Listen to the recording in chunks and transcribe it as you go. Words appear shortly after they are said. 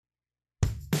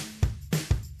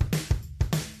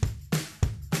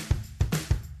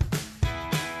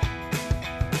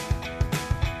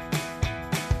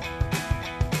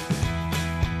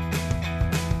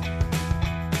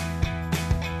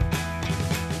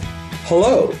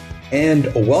Hello,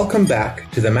 and welcome back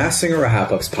to the Masked Singer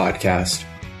Wrap-Ups podcast,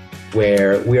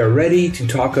 where we are ready to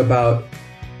talk about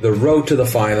the road to the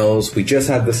finals. We just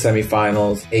had the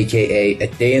semifinals, aka A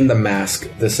Day in the Mask,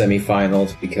 the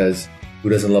semifinals, because who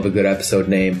doesn't love a good episode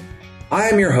name? I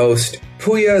am your host,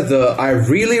 Puya, the I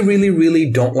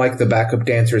really don't like the backup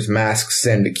dancers masks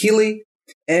Sandakili,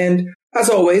 and as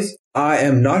always, I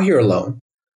am not here alone.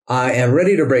 I am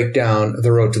ready to break down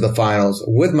the road to the finals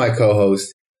with my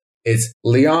co-host. It's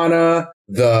Liana,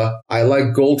 the I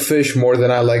like goldfish more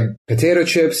than I like potato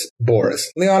chips,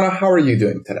 Boris. Liana, how are you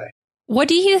doing today? What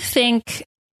do you think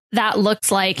that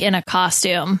looks like in a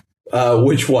costume?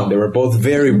 Which one? They were both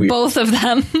very weird. Both of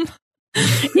them.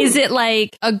 Is it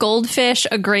like a goldfish,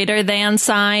 a greater than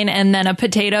sign, and then a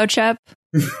potato chip?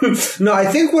 No, I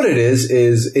think what it is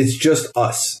it's just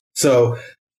us. So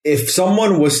if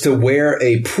someone was to wear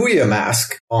a Puya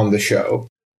mask on the show,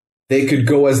 they could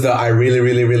go as the I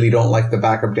really don't like the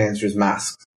backup dancers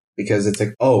masks, because it's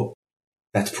like, oh,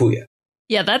 that's Puya.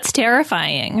 Yeah, that's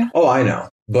terrifying. Oh, I know.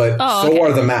 But okay. So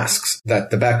are the masks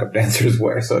that the backup dancers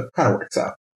wear, so it kind of works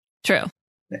out. True.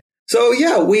 Yeah. So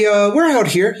yeah, we're out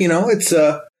here, you know, it's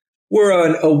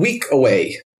we're a week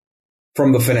away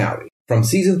from the finale, from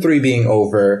season 3 being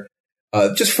over.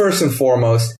 Just first and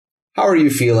foremost, how are you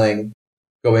feeling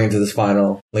going into this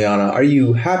final, Liana? Are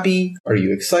you happy? Are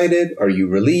you excited? Are you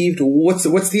relieved?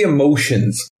 What's the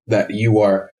emotions that you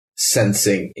are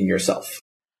sensing in yourself?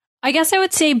 I guess I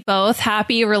would say both.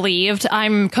 Happy, relieved.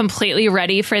 I'm completely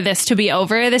ready for this to be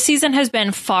over. The season has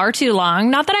been far too long.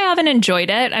 Not that I haven't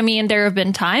enjoyed it. I mean, there have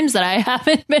been times that I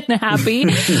haven't been happy,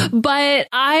 but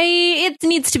it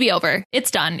needs to be over.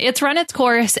 It's done. It's run its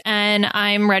course, and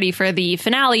I'm ready for the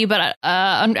finale. But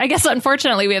I guess,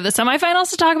 unfortunately, we have the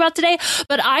semifinals to talk about today.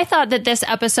 But I thought that this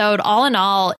episode, all in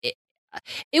all,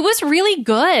 it was really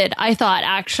good, I thought,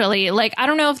 actually. Like, I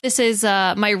don't know if this is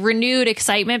my renewed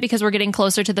excitement because we're getting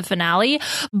closer to the finale,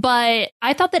 but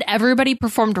I thought that everybody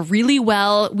performed really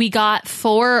well. We got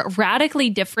 4 radically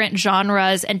different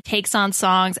genres and takes on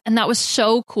songs, and that was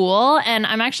so cool. And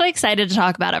I'm actually excited to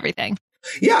talk about everything.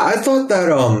 Yeah, I thought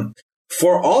that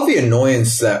for all the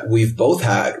annoyance that we've both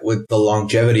had with the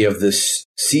longevity of this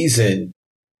season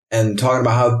and talking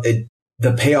about how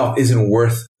the payoff isn't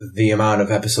worth the amount of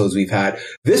episodes we've had,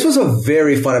 this was a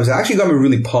very fun episode. It actually got me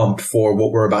really pumped for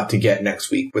what we're about to get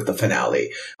next week with the finale.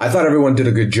 I thought everyone did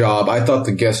a good job. I thought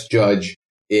the guest judge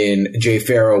in Jay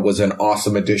Farrow was an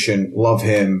awesome addition. Love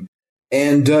him.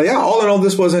 And all in all,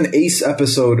 this was an ace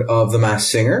episode of The Masked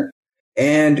Singer.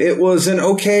 And it was an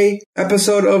okay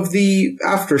episode of the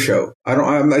after show.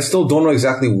 I still don't know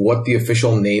exactly what the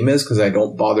official name is because I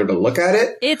don't bother to look at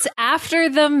it. It's After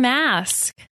the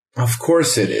Mask. Of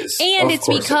course it is. And it's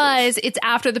because it's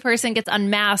after the person gets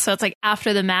unmasked. So it's like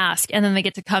After the Mask. And then they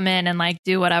get to come in and like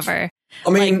do whatever. I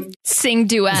mean, like, sing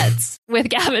duets with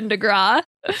Gavin DeGraw.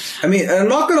 I mean, I'm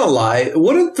not going to lie.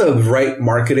 Wouldn't the right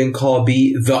marketing call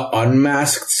be The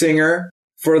Unmasked Singer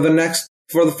for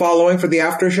the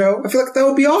after show? I feel like that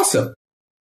would be awesome.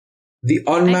 The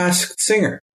Unmasked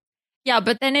Singer. Yeah,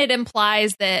 but then it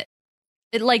implies that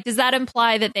does that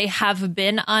imply that they have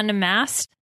been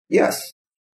unmasked? Yes.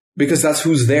 Because that's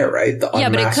who's there, right? The yeah,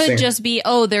 but it could singer. Just be,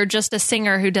 they're just a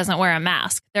singer who doesn't wear a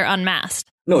mask. They're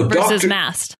unmasked. No, versus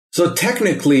masked. So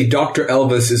technically, Dr.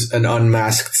 Elvis is an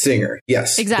unmasked singer.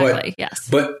 Yes. Exactly, yes.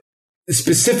 But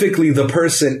specifically, the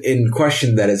person in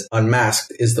question that is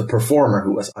unmasked is the performer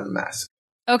who was unmasked.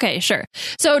 Okay, sure.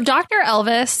 So Dr.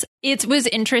 Elvis, it was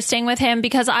interesting with him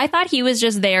because I thought he was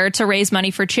just there to raise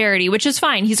money for charity, which is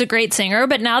fine. He's a great singer,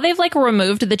 but now they've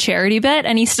removed the charity bit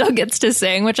and he still gets to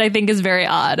sing, which I think is very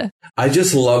odd. I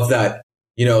just love that,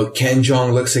 Ken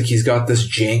Jeong looks like he's got this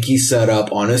janky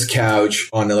setup on his couch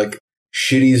on a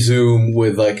shitty Zoom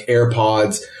with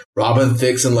AirPods. Robin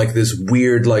Thicke's in this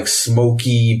weird,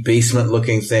 smoky basement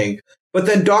looking thing. But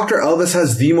then Dr. Elvis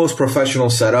has the most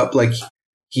professional setup.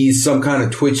 He's some kind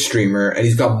of Twitch streamer, and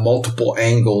he's got multiple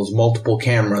angles, multiple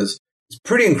cameras. It's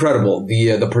pretty incredible,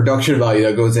 the production value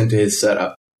that goes into his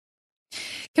setup.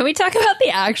 Can we talk about the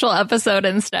actual episode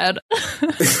instead?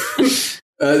 I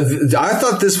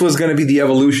thought this was going to be the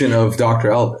evolution of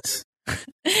Dr. Elvis.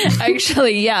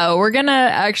 Actually, yeah, we're going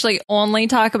to only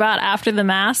talk about After the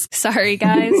Mask. Sorry,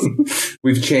 guys.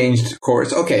 We've changed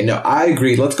course. Okay, no, I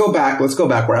agree. Let's go back.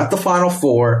 We're at the final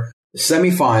 4, the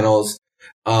semifinals.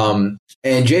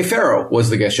 And Jay Farrow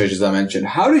was the guest judge, as I mentioned.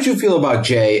 How did you feel about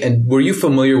Jay, and were you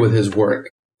familiar with his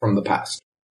work from the past?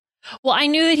 Well, I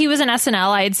knew that he was in SNL.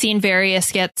 I had seen various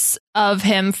skits of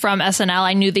him from SNL.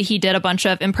 I knew that he did a bunch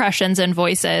of impressions and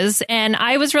voices, and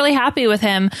I was really happy with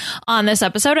him on this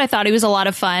episode. I thought he was a lot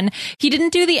of fun. He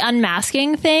didn't do the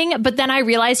unmasking thing, but then I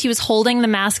realized he was holding the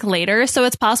mask later, so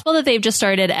it's possible that they've just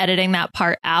started editing that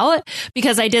part out,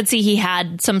 because I did see he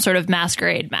had some sort of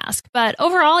masquerade mask. But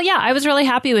overall, yeah, I was really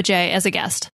happy with Jay as a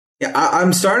guest. Yeah,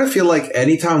 I'm starting to feel like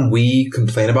anytime we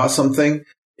complain about something,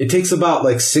 it takes about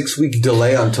like 6-week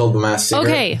delay until the Masked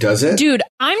Singer does it. Dude,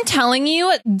 I'm telling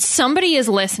you, somebody is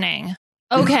listening.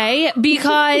 Okay,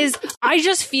 because I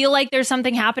just feel like there's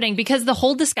something happening, because the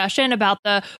whole discussion about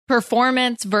the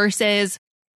performance versus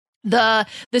the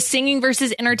singing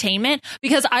versus entertainment,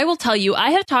 because I will tell you,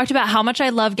 I have talked about how much I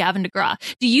love Gavin DeGraw.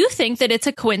 Do you think that it's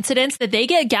a coincidence that they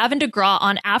get Gavin DeGraw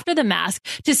on After the Mask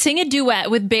to sing a duet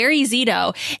with Barry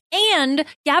Zito, and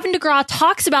Gavin DeGraw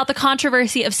talks about the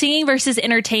controversy of singing versus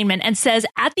entertainment and says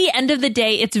at the end of the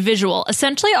day it's visual,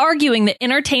 essentially arguing that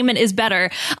entertainment is better?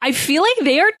 I feel like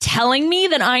they are telling me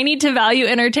that I need to value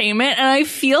entertainment, and I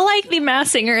feel like the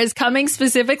Masked Singer is coming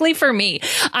specifically for me.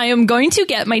 I am going to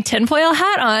get my tinfoil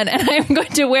hat on, and I'm going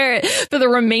to wear it for the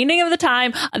remaining of the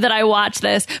time that I watch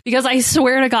this, because I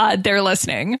swear to God, they're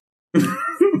listening.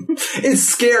 It's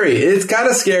scary. It's kind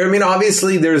of scary. I mean,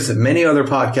 obviously, there's many other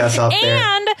podcasts out there.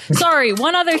 And, sorry,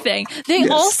 one other thing. They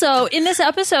also, in this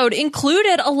episode,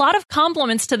 included a lot of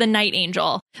compliments to the Night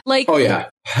Angel. Like, oh, yeah.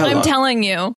 Hello. I'm telling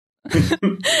you.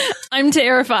 I'm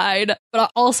terrified, but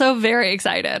also very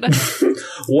excited.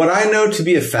 What I know to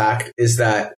be a fact is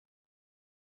that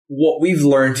what we've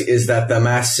learned is that the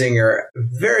Masked Singer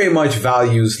very much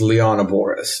values Liana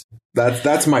Boris.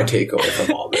 That's my takeaway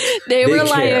from all this. They were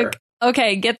care. Like,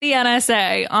 okay, get the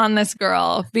NSA on this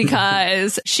girl,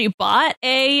 because she bought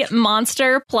a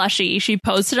monster plushie. She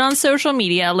posted on social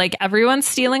media, like, everyone's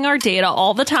stealing our data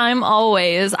all the time,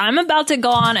 always. I'm about to go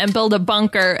on and build a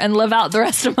bunker and live out the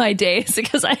rest of my days,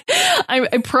 because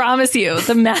I promise you,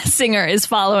 the Masked Singer is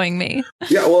following me.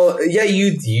 Yeah, well, yeah,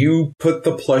 you put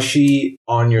the plushie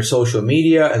on your social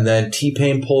media, and then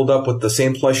T-Pain pulled up with the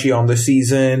same plushie on the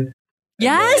season.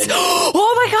 Yes. Then,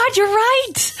 oh my God, you're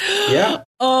right. Yeah.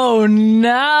 Oh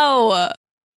no.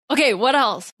 Okay, what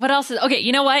else? Okay,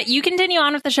 you know what? You continue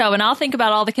on with the show, and I'll think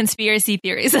about all the conspiracy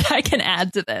theories that I can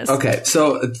add to this. Okay,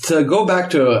 so to go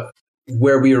back to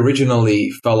where we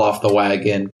originally fell off the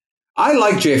wagon, I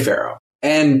like Jay Pharoah,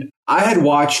 and I've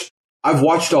watched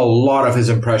a lot of his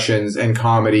impressions and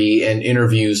comedy and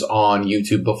interviews on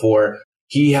YouTube before.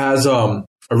 He has a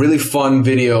really fun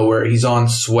video where he's on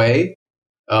Sway.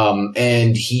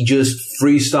 And he just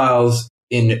freestyles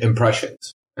in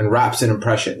impressions and raps in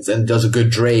impressions and does a good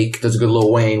Drake, does a good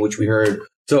Lil Wayne, which we heard.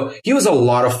 So he was a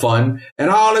lot of fun, and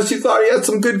I honestly thought he had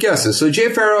some good guesses. So Jay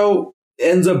Pharoah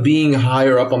ends up being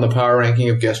higher up on the power ranking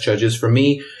of guest judges for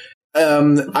me.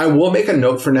 I will make a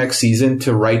note for next season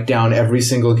to write down every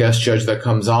single guest judge that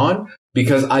comes on,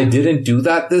 because I didn't do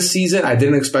that this season. I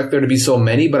didn't expect there to be so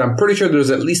many, but I'm pretty sure there's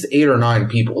at least 8 or 9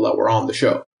 people that were on the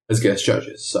show as guest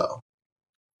judges. So.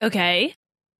 Okay.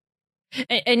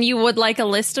 And you would like a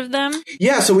list of them?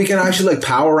 Yeah, so we can actually like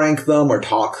power rank them or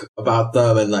talk about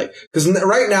them, and like, because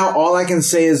right now all I can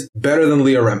say is better than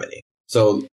Leah Remini.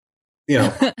 So, you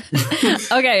know.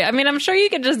 Okay, I mean, I'm sure you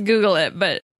could just Google it,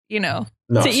 but you know,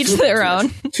 to each their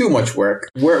own. Too much work.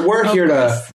 We're here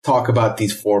to talk about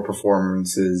these 4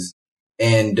 performances,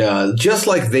 and just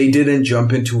like they didn't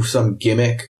jump into some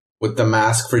gimmick with the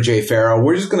mask for Jay Pharoah,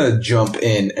 we're just gonna jump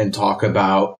in and talk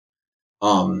about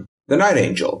the Night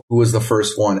Angel, who was the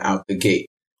first one out the gate.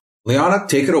 Liana,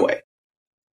 take it away.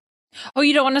 Oh,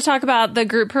 you don't want to talk about the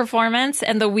group performance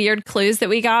and the weird clues that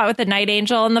we got with the Night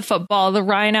Angel and the football, the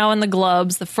rhino and the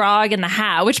globes, the frog and the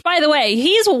hat, which, by the way,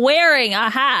 he's wearing a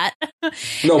hat.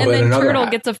 No, and but then another Turtle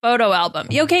hat. gets a photo album.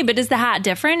 Okay, but is the hat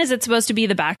different? Is it supposed to be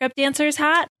the backup dancer's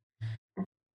hat?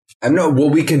 I know. Well,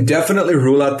 we can definitely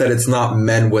rule out that it's not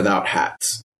men without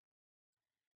hats.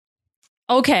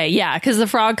 Okay, yeah, because the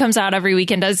frog comes out every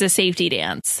week and does a safety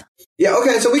dance. Yeah,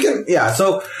 okay, so we can, yeah,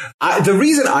 so the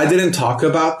reason I didn't talk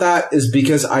about that is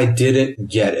because I didn't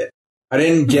get it. I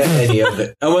didn't get any of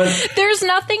it. There's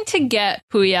nothing to get,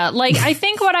 Puya. Like, I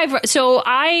think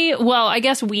I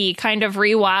guess we kind of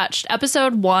rewatched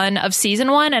episode 1 of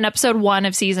season 1 and episode 1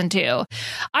 of season 2.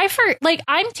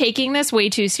 I'm taking this way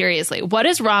too seriously. What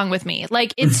is wrong with me?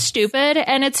 Like, it's stupid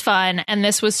and it's fun, and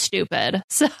this was stupid.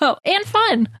 So, and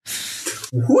fun.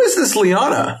 Who is this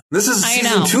Liana? This is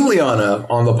season 2 Liana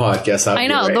on the podcast. I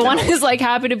know, the one who's like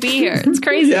happy to be here. It's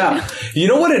crazy. Yeah. You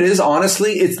know what it is,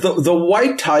 honestly? It's the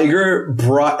white tiger Tiger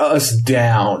brought us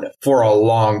down for a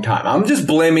long time. I'm just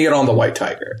blaming it on the White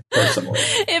Tiger, personally.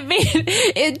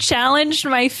 It challenged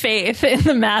my faith in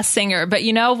the Masked Singer, but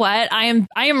you know what? I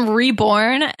am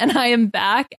reborn, and I am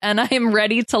back, and I am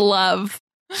ready to love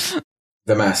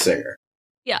the Masked Singer.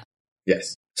 Yeah.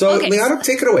 Yes. So, okay. Liana,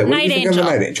 take it away. What do you think of the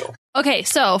Night Angel? Okay,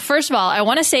 so first of all, I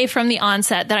want to say from the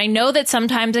onset that I know that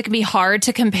sometimes it can be hard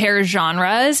to compare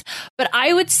genres, but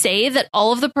I would say that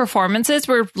all of the performances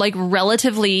were like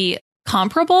relatively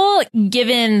comparable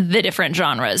given the different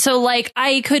genres. So like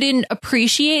I couldn't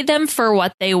appreciate them for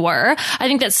what they were. I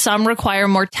think that some require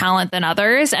more talent than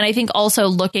others. And I think also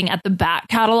looking at the back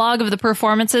catalog of the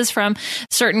performances from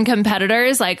certain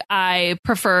competitors, like I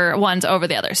prefer ones over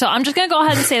the other. So I'm just going to go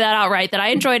ahead and say that outright, that I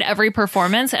enjoyed every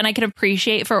performance and I can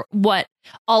appreciate for what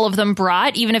all of them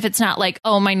brought, even if it's not like,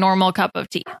 oh, my normal cup of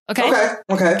tea.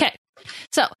 Okay.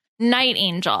 So Night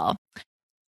Angel.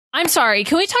 I'm sorry.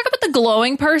 Can we talk about the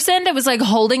glowing person that was like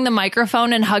holding the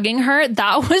microphone and hugging her?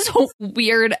 That was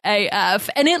weird AF.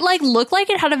 And it like looked like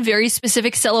it had a very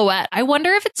specific silhouette. I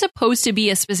wonder if it's supposed to be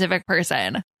a specific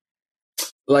person.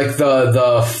 Like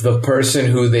the person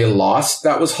who they lost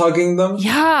that was hugging them?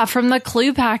 Yeah, from the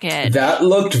clue package. That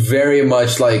looked very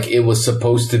much like it was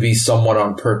supposed to be someone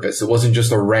on purpose. It wasn't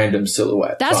just a random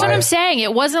silhouette. That's what I'm saying.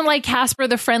 It wasn't like Casper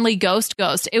the Friendly Ghost.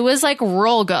 It was like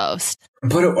Rural Ghost.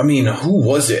 But, I mean, who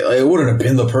was it? Like, it wouldn't have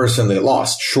been the person they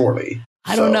lost, surely.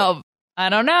 I don't know.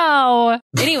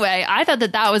 Anyway, I thought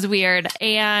that was weird.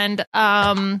 And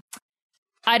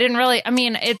I didn't really,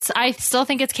 I still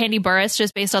think it's Candy Burris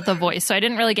just based off the voice. So I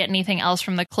didn't really get anything else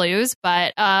from the clues.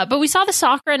 But we saw the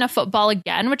soccer and a football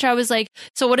again, which I was like,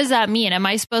 so what does that mean? Am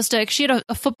I supposed to, she had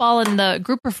a football in the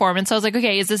group performance. So I was like,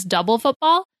 okay, is this double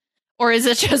football? Or is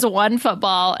it just one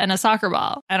football and a soccer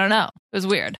ball? I don't know. It was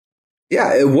weird.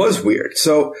 Yeah, it was weird.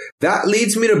 So that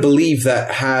leads me to believe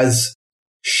that has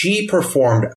she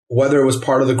performed, whether it was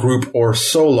part of the group or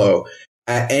solo,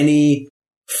 at any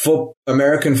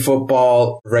American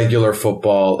football, regular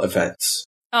football events?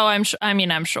 Oh, I'm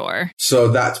sure. So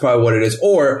that's probably what it is.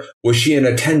 Or was she in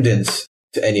attendance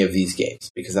to any of these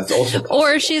games? Because that's also possible.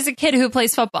 Or she's a kid who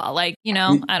plays football. Like, I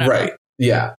don't know. Right.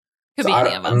 Yeah. Could be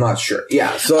any of them. I'm not sure.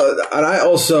 Yeah. So, and I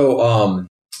also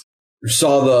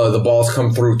saw the balls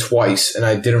come through twice, and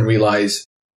I didn't realize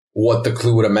what the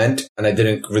clue would have meant, and I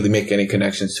didn't really make any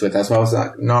connections to it. That's why I was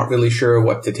not really sure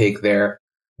what to take there.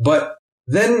 But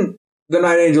then the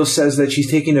Night Angel says that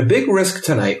she's taking a big risk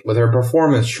tonight with her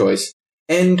performance choice,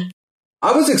 and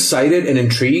I was excited and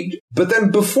intrigued. But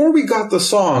then before we got the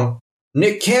song,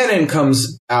 Nick Cannon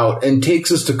comes out and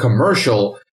takes us to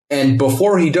commercial, and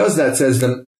before he does that says,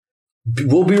 then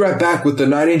we'll be right back with the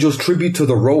Night Angel's tribute to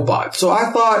the robot. So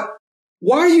I thought,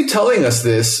 why are you telling us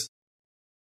this?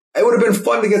 It would have been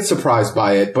fun to get surprised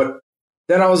by it. But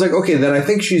then I was like, okay, then I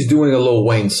think she's doing a Lil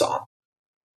Wayne song,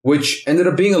 which ended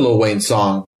up being a Lil Wayne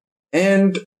song.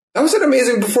 And that was an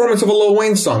amazing performance of a Lil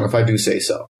Wayne song, if I do say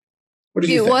so. What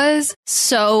did you think? It was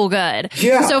so good.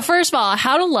 Yeah. So first of all,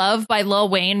 How to Love by Lil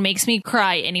Wayne makes me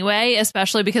cry anyway,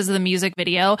 especially because of the music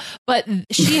video. But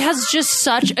she has just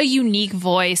such a unique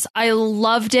voice. I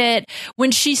loved it.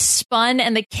 When she spun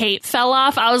and the cape fell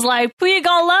off, I was like, we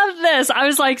gonna love this. I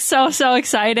was like so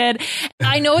excited.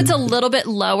 I know it's a little bit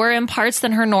lower in parts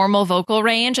than her normal vocal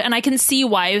range, and I can see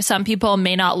why some people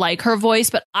may not like her voice,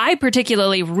 but I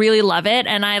particularly really love it.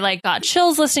 And I like got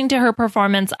chills listening to her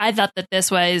performance. I thought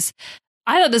this was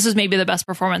maybe the best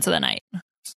performance of the night.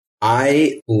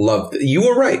 I loved it. You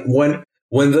were right.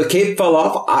 When the cape fell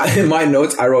off, in my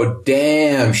notes, I wrote,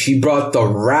 damn, she brought the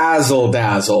razzle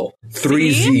dazzle.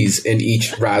 3 Z's in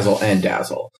each razzle and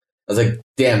dazzle. I was like,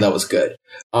 damn, that was good.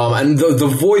 And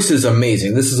the voice is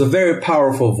amazing. This is a very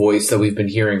powerful voice that we've been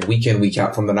hearing week in, week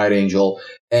out from the Night Angel.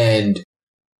 And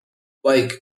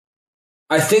like,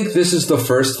 I think this is the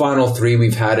first Final 3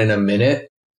 we've had in a minute.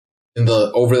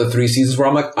 Over the 3 seasons where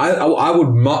I'm like, I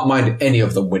would not mind any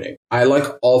of them winning. I like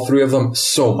all 3 of them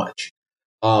so much.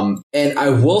 And I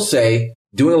will say,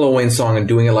 doing a Lil Wayne song and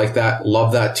doing it like that,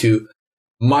 love that too.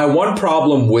 My one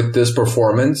problem with this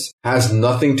performance has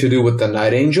nothing to do with the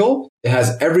Night Angel. It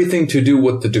has everything to do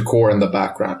with the decor in the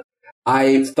background.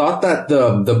 I thought that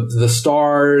the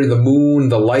star, the moon,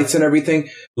 the lights and everything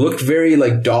looked very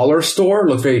like dollar store,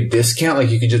 looked very discount. Like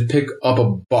you could just pick up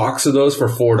a box of those for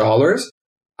 $4.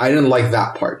 I didn't like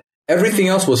that part. Everything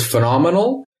else was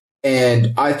phenomenal.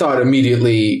 And I thought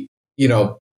immediately,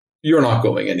 you're not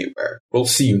going anywhere. We'll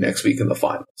see you next week in the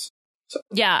finals.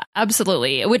 Yeah,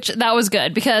 absolutely. Which that was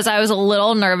good because I was a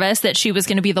little nervous that she was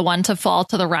going to be the one to fall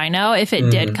to the rhino if it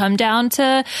did come down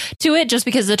to it, just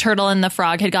because the turtle and the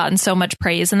frog had gotten so much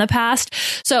praise in the past.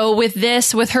 So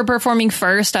with her performing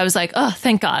first, I was like, oh,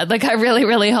 thank God. Like, I really,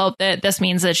 really hope that this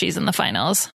means that she's in the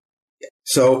finals.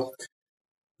 So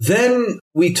then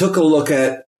we took a look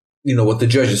at, what the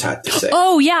judges had to say.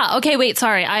 Oh, yeah. Okay, wait,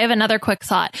 sorry. I have another quick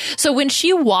thought. So when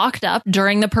she walked up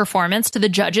during the performance to the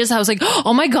judges, I was like,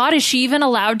 oh my God, is she even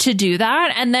allowed to do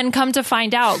that? And then come to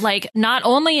find out, like, not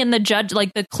only in the judge,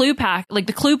 like the clue part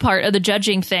of the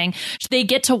judging thing, they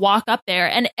get to walk up there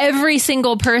and every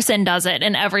single person does it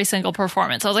in every single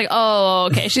performance. I was like, oh,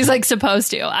 okay. She's like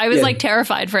supposed to. I was like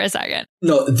terrified for a second.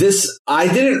 No, I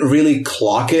didn't really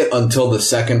clock it until the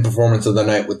second performance of the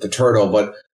night with the turtle,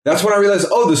 but that's when I realized,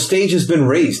 the stage has been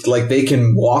raised. Like, they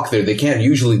can walk there. They can't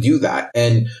usually do that.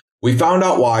 And we found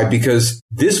out why, because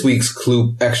this week's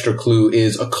extra clue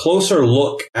is a closer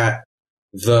look at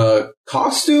the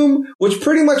costume, which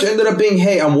pretty much ended up being,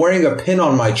 hey, I'm wearing a pin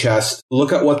on my chest.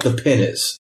 Look at what the pin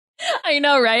is. I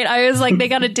know, right? I was like, they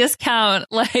got a discount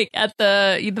like at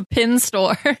the pin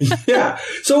store. Yeah.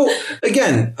 So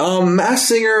again, Masked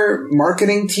Singer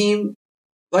marketing team,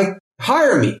 like,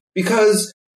 hire me,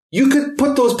 because you could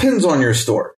put those pins on your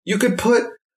store. You could put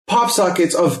pop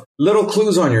sockets of little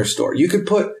clues on your store. You could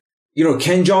put,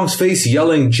 Ken Jeong's face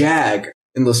yelling Jag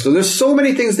in the store. There's so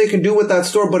many things they can do with that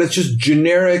store, but it's just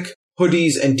generic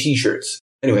hoodies and t-shirts.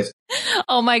 Anyways.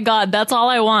 Oh my God, that's all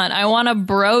I want. I want a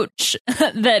brooch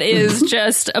that is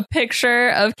just a picture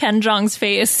of Ken Jeong's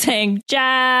face saying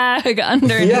Jag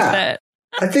underneath it.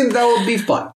 I think that would be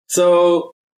fun.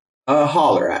 So,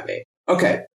 holler at me.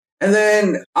 Okay. And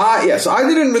then, so I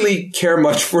didn't really care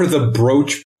much for the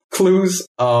brooch clues.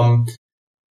 But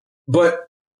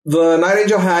the Night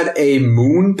Angel had a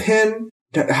moon pin.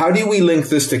 How do we link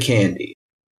this to Candy?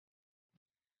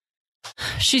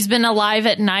 She's been alive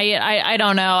at night. I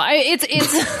don't know.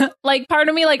 It's like part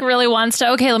of me like really wants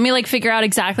to, okay, let me like figure out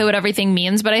exactly what everything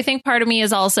means. But I think part of me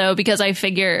is also because I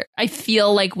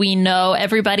feel like we know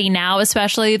everybody now,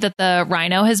 especially that the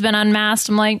rhino has been unmasked.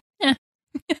 I'm like,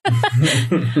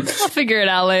 I'll figure it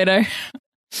out later.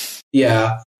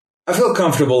 Yeah, I feel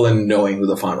comfortable in knowing who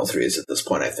the final three is at this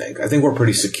point. I think we're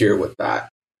pretty secure with that.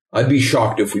 I'd be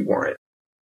shocked if we weren't.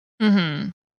 Mm-hmm.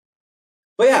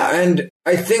 But yeah, and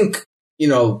I think,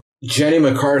 Jenny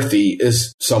McCarthy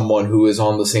is someone who is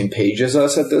on the same page as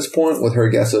us at this point with her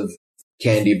guess of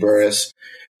Candy Burris.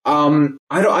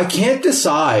 I can't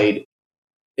decide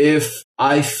if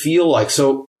I feel like,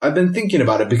 so I've been thinking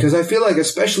about it because I feel like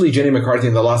especially Jenny McCarthy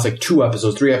in the last like 3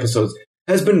 episodes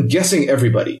has been guessing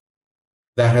everybody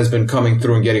that has been coming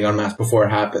through and getting unmasked before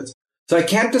it happens. So I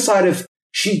can't decide if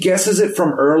she guesses it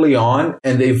from early on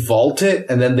and they vault it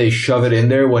and then they shove it in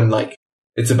there when like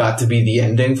it's about to be the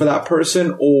ending for that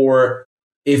person, or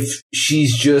if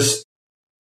she's just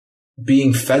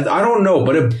being fed. I don't know,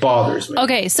 but it bothers me.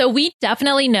 Okay, so we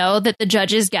definitely know that the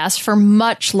judges guessed for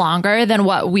much longer than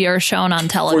what we are shown on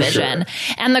television.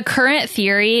 Sure. And the current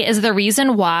theory is the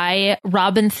reason why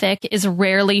Robin Thicke is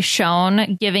rarely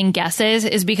shown giving guesses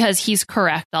is because he's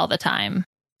correct all the time.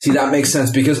 See, that makes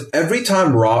sense because every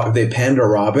time they pan to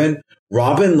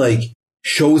Robin like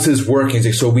shows his work. He's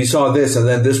like, so we saw this and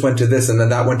then this went to this and then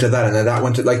that went to that and then that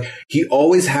went to, like, he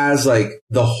always has like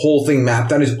the whole thing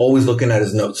mapped out. He's always looking at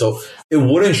his notes. So it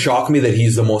wouldn't shock me that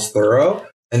he's the most thorough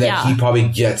and that he probably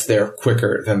gets there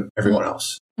quicker than everyone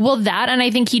else. Well, that, and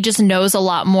I think he just knows a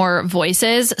lot more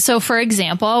voices. So, for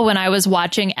example, when I was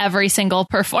watching every single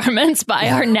performance by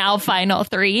our now final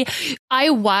three,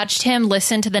 I watched him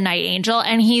listen to the Night Angel,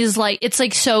 and he's like, it's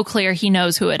like so clear he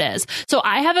knows who it is. So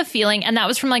I have a feeling, and that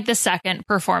was from like the second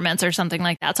performance or something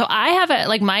like that. So I have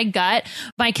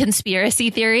my conspiracy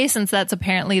theory, since that's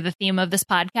apparently the theme of this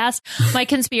podcast. My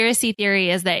conspiracy theory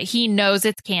is that he knows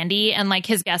it's Candy, and like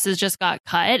his guesses just got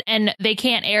cut, and they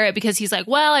can't air it because he's like,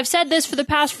 well, I've said this for the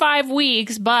past 5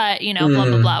 weeks, but blah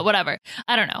blah blah, whatever.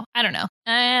 I don't know.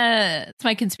 It's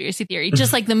my conspiracy theory.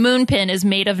 Just like the moon pin is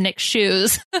made of Nick's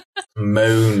shoes.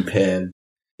 Moon pin.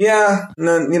 Yeah,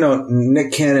 no,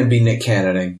 Nick Cannon be Nick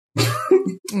Cannoning.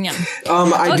 Yeah.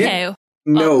 I did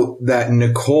note that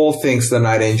Nicole thinks the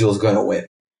Night Angel is going to win.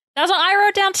 That's what I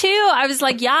wrote down too. I was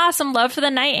like, yeah, some love for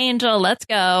the Night Angel. Let's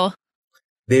go.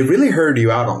 They really heard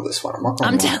you out on this one.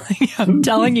 I'm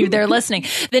telling you, they're listening.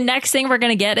 The next thing we're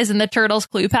going to get is in the Turtles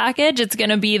clue package. It's going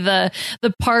to be the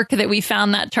park that we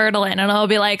found that turtle in. And it'll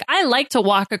be like, I like to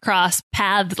walk across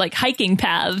paths, like hiking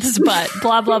paths, but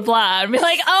blah, blah, blah. And be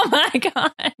like, oh my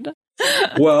God.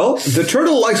 Well, the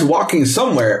turtle likes walking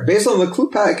somewhere. Based on the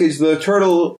clue package, the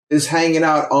turtle is hanging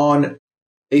out on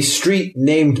a street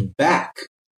named Back.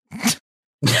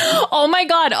 Oh my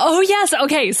God. Oh yes.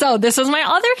 Okay. So this was my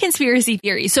other conspiracy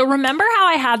theory. So remember how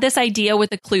I had this idea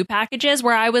with the clue packages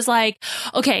where I was like,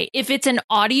 okay, if it's an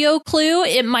audio clue,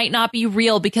 it might not be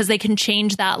real because they can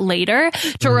change that later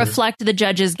to reflect the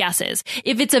judge's guesses.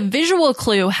 If it's a visual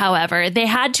clue, however, they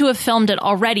had to have filmed it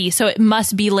already. So it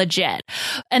must be legit.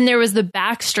 And there was the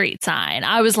Backstreet sign.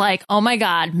 I was like, oh my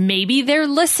God, maybe they're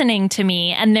listening to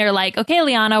me. And they're like, okay,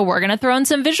 Liana, we're going to throw in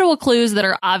some visual clues that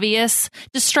are obvious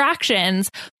distractions.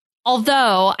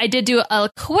 Although I did do a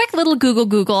quick little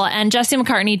Google, and Jesse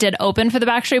McCartney did open for the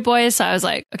Backstreet Boys. So I was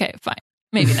like, okay, fine.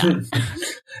 Maybe not.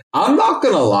 I'm not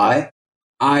going to lie.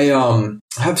 I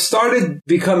have started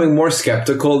becoming more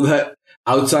skeptical that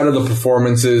outside of the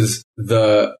performances,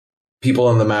 the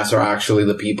people in the mask are actually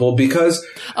the people because...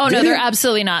 Oh, no, they're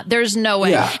absolutely not. There's no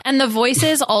way. Yeah. And the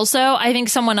voices also, I think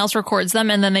someone else records them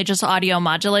and then they just audio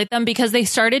modulate them because they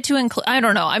started to include... I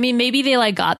don't know. I mean, maybe they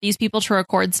like got these people to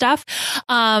record stuff.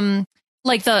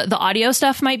 Like the audio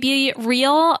stuff might be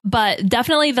real, but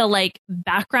definitely the like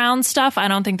background stuff, I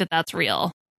don't think that that's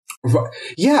real.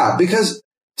 Yeah, because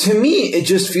to me, it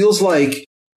just feels like,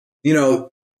 you know,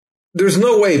 there's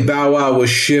no way Bow Wow was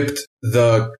shipped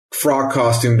the frog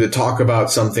costume to talk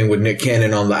about something with Nick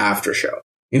Cannon on the after show.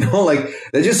 You know, like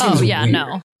that just seems weird.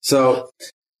 No. So,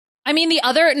 I mean, the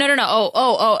other no.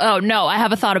 No, I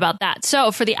have a thought about that.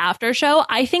 So for the after show,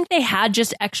 I think they had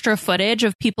just extra footage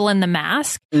of people in the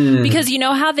mask because you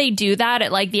know how they do that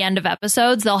at like the end of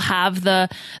episodes. They'll have the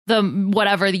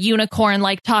unicorn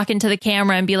like talking to the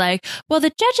camera and be like, "Well,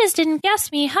 the judges didn't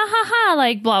guess me, ha ha ha,"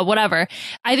 like blah whatever.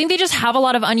 I think they just have a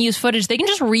lot of unused footage. They can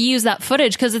just reuse that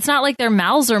footage because it's not like their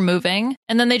mouths are moving,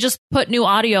 and then they just put new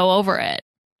audio over it.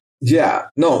 Yeah,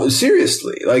 no,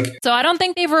 seriously. Like, so I don't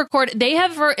think they've recorded. They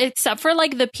have, except for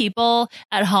like the people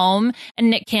at home and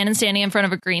Nick Cannon standing in front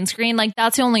of a green screen. Like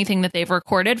that's the only thing that they've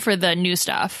recorded for the new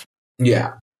stuff.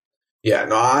 Yeah,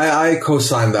 no, I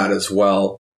co-sign that as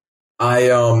well. I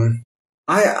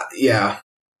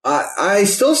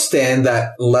still stand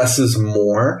that less is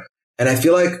more, and I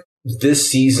feel like this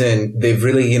season they've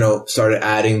really, you know, started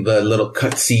adding the little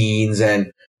cut scenes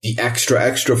and the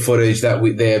extra footage that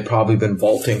they had probably been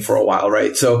vaulting for a while,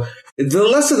 right? So the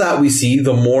less of that we see,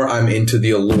 the more I'm into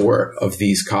the allure of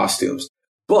these costumes.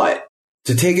 But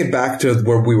to take it back to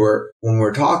where we were when we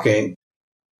were talking,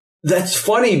 that's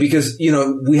funny because, you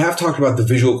know, we have talked about the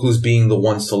visual clues being the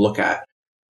ones to look at.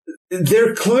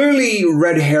 They're clearly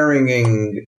red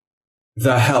herringing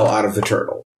the hell out of the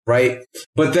turtle, right?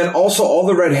 But then also all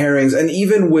the red herrings, and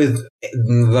even with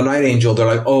the Night Angel, they're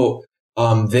like, oh,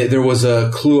 there was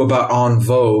a clue about En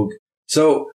Vogue.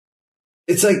 So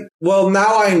it's like, well,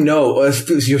 now I know.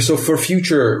 So for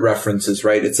future references,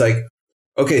 right? It's like,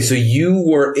 okay, so you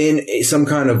were in some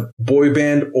kind of boy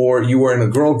band or you were in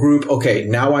a girl group. Okay,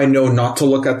 now I know not to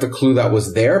look at the clue that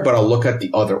was there, but I'll look at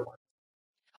the other one.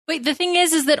 Wait, the thing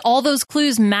is that all those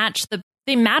clues match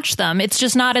them. It's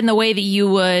just not in the way that you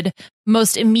would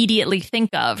most immediately think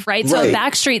of, right? So a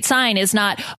Backstreet sign is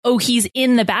not, oh, he's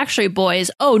in the Backstreet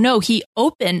Boys. Oh, no, he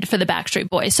opened for the Backstreet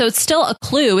Boys. So it's still a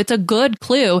clue. It's a good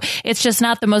clue. It's just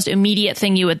not the most immediate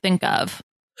thing you would think of.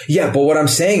 Yeah, but what I'm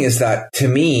saying is that to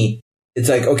me, it's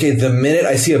like, okay, the minute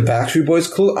I see a Backstreet Boys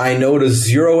clue, I know to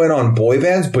zero in on boy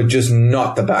bands, but just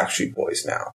not the Backstreet Boys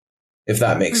now, if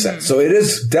that makes sense. So it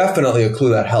is definitely a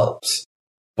clue that helps,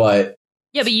 but...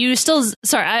 Yeah, but you still...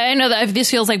 Sorry, I know that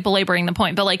this feels like belaboring the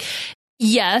point, but like,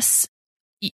 yes,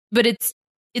 but it's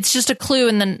just a clue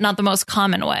in the not the most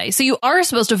common way. So you are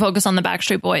supposed to focus on the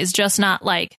Backstreet Boys, just not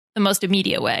like the most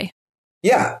immediate way.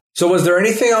 Yeah. So was there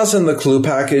anything else in the clue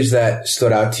package that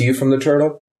stood out to you from the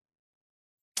turtle?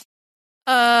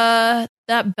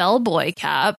 That bellboy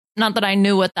cap. Not that I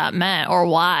knew what that meant or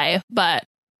why, but...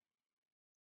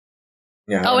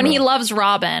 Yeah. Oh, and he loves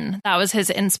Robin. That was his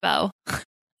inspo.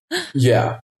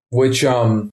 Yeah, which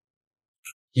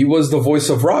he was the voice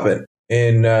of Robin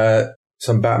in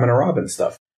some Batman and Robin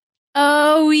stuff.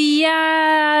 Oh,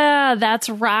 yeah, that's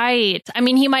right. I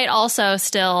mean, he might also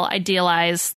still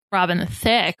idealize Robin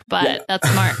Thicke, but that's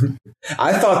smart.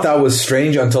 I thought that was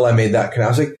strange until I made that connection. I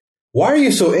was like, why are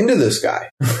you so into this guy?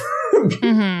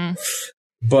 Mm-hmm.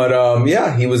 But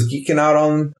yeah, he was geeking out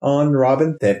on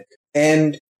Robin Thicke.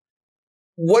 And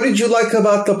what did you like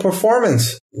about the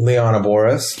performance, Liana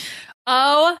Boris?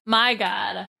 Oh, my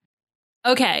God.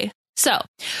 Okay. So,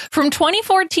 from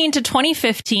 2014 to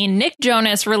 2015, Nick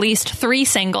Jonas released 3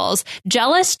 singles,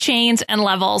 Jealous, Chains, and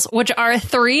Levels, which are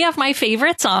 3 of my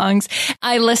favorite songs.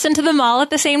 I listened to them all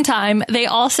at the same time. They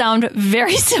all sound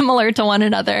very similar to one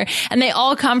another, and they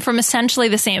all come from essentially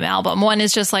the same album. One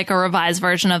is just like a revised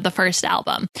version of the first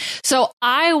album. So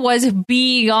I was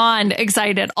beyond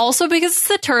excited, also because it's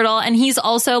the Turtle, and he's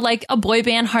also like a boy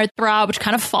band heartthrob, which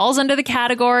kind of falls under the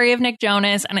category of Nick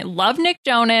Jonas, and I love Nick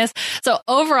Jonas. So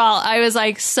overall, I was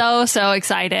like so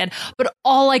excited, but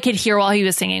all I could hear while he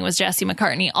was singing was Jesse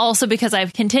McCartney, also because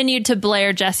I've continued to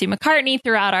blare Jesse McCartney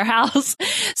throughout our house.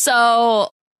 So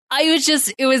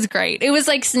it was great. It was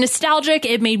like nostalgic.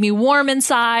 It made me warm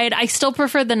inside. I still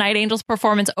prefer the Night Angels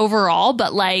performance overall,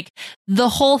 but like the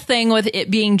whole thing with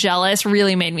it being Jealous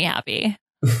really made me happy.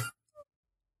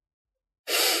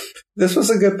 This was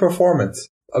a good performance,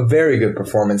 a very good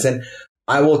performance. And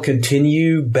I will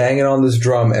continue banging on this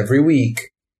drum every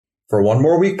week for one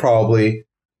more week probably,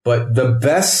 but the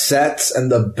best sets and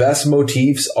the best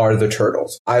motifs are the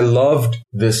Turtles. I loved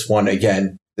this one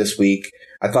again this week.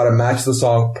 I thought it matched the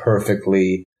song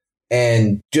perfectly,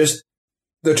 and just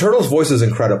the Turtles' voice is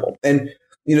incredible. And,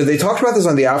 you know, they talked about this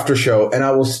on the after show, and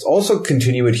I will also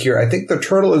continue it here. I think the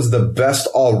Turtle is the best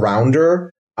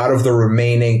all-rounder out of the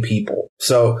remaining people.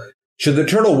 So should the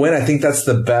Turtle win, I think that's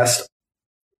the best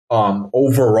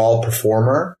overall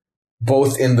performer,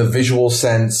 both in the visual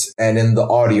sense and in the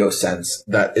audio sense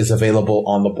that is available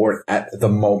on the board at the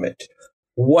moment.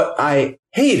 What I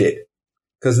hated,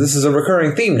 because this is a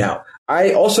recurring theme now,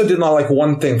 I also did not like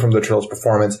one thing from the Turtles'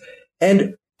 performance.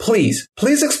 And please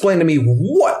explain to me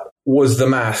what was the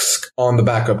mask on the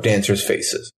backup dancers'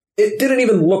 faces. It didn't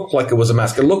even look like it was a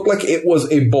mask. It looked like it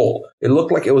was a bowl. It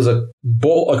looked like it was a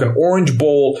bowl, like an orange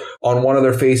bowl on one of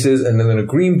their faces and then a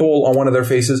green bowl on one of their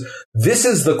faces. This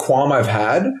is the qualm I've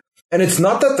had. And it's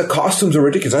not that the costumes are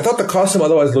ridiculous. I thought the costume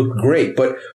otherwise looked great,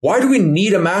 but why do we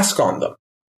need a mask on them?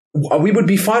 We would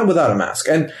be fine without a mask.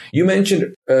 And you mentioned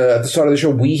at the start of the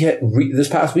show, this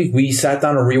past week, we sat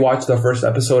down and rewatched the first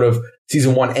episode of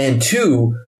season 1 and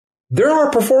 2. There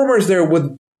are performers there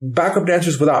with backup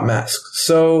dancers without masks.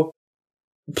 So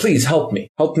please help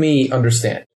me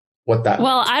understand what that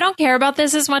Well, means. I don't care about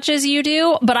this as much as you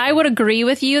do, but I would agree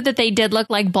with you that they did look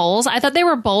like bowls. I thought they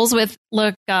were bowls with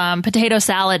potato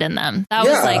salad in them. That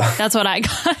was like, that's what I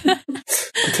got.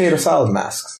 Potato salad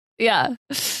masks. Yeah.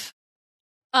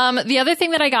 The other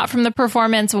thing that I got from the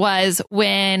performance was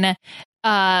when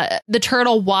the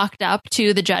Turtle walked up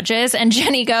to the judges and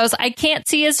Jenny goes, "I can't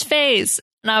see his face."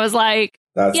 And I was like,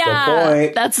 That's the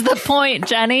point. That's the point,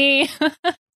 Jenny.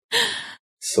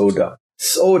 So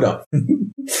dumb.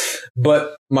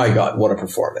 But my God, what a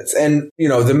performance. And, you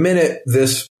know, the minute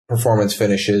this performance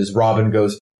finishes, Robin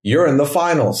goes, "You're in the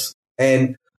finals."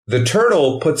 And the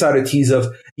Turtle puts out a tease of,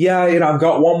 "Yeah, you know, I've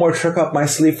got one more trick up my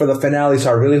sleeve for the finale,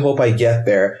 so I really hope I get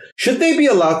there." Should they be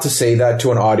allowed to say that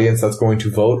to an audience that's going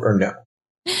to vote or no?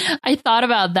 I thought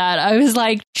about that. I was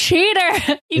like,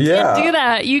 cheater. You can't do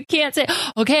that. You can't say,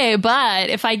 "Okay, but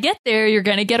if I get there, you're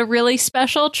going to get a really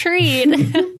special treat."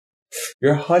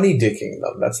 You're honey dicking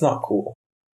them. That's not cool.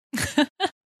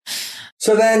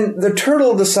 So then the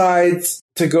Turtle decides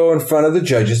to go in front of the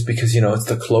judges because, you know, it's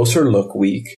the closer look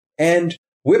week, and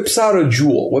whips out a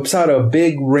jewel, whips out a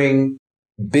big ring,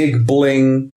 big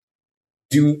bling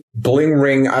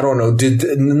ring. I don't know.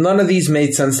 None of these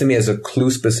made sense to me as a clue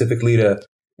specifically to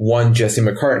one Jesse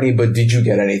McCartney, but did you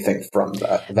get anything from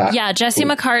that? Yeah, Jesse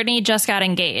McCartney just got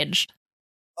engaged.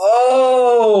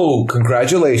 Oh,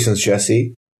 congratulations,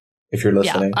 Jesse. If you're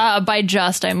listening. Yeah, by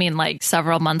just, I mean like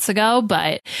several months ago.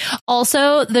 But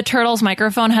also the Turtle's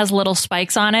microphone has little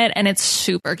spikes on it and it's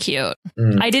super cute.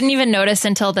 I didn't even notice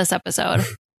until this episode.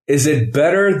 Is it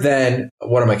better than,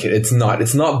 what am I kidding? It's not.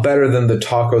 It's not better than the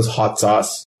Tacos hot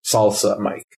sauce salsa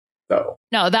mic, though.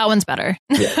 No, that one's better.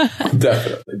 Yeah,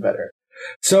 definitely better.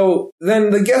 So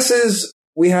then the guesses,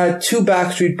 we had 2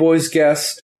 Backstreet Boys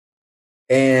guests,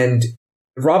 and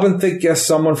Robin Thicke guessed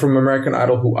someone from American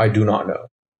Idol who I do not know.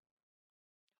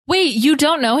 Wait, you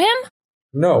don't know him?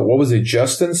 No, what was it?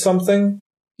 Justin something?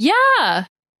 Yeah.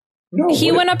 No.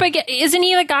 He went up against, isn't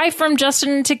he the guy from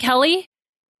Justin to Kelly?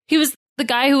 He was the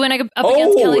guy who went up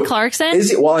against Kelly Clarkson? Is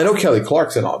he? Well, I know Kelly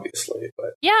Clarkson, obviously,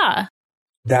 but yeah.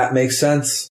 That makes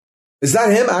sense. Is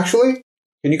that him, actually?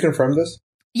 Can you confirm this?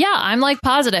 Yeah, I'm like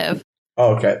positive.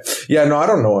 Oh, okay. Yeah, no, I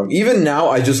don't know him. Even now,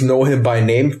 I just know him by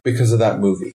name because of that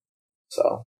movie.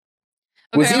 So.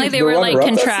 Apparently they were like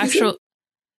contractual.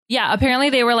 Yeah, apparently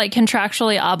they were like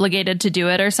contractually obligated to do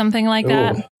it or something like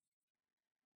that.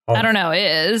 I don't know.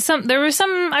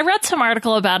 I read some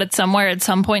article about it somewhere at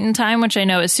some point in time, which I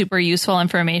know is super useful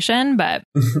information, but.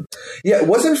 Yeah,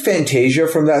 wasn't Fantasia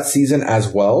from that season as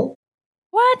well?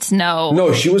 What? No.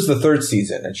 No, she was the third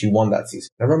season and she won that season.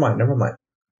 Never mind.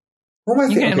 What am I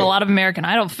thinking? You're getting a lot of American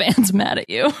Idol fans mad at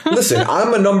you. Listen,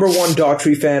 I'm a number one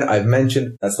Daughtry fan. I've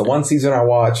mentioned that's the one season I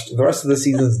watched. The rest of the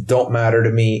seasons don't matter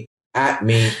to me. At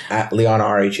Liana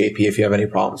RHAP if you have any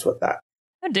problems with that.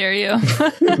 How dare you?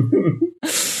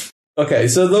 Okay,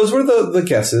 so those were the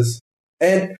guesses.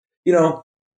 And, you know,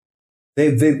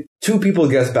 they two people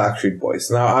guessed Backstreet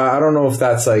Boys. Now, I don't know if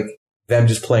that's like them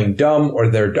just playing dumb or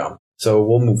they're dumb. So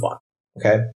we'll move on.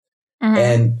 Okay? Mm-hmm.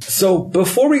 And so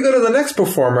before we go to the next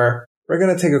performer, we're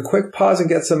going to take a quick pause and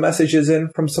get some messages in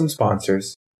from some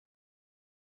sponsors.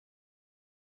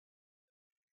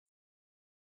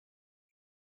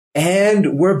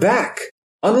 And we're back.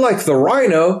 Unlike the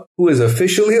Rhino, who is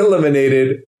officially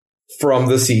eliminated from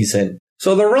the season.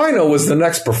 So the Rhino was the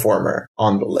next performer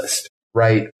on the list,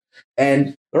 right?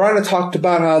 And the Rhino talked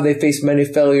about how they faced many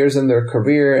failures in their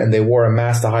career and they wore a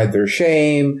mask to hide their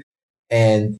shame.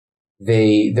 And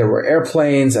there were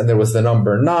airplanes and there was the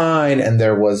number 9 and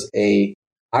there was I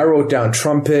wrote down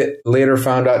trumpet, later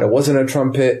found out it wasn't a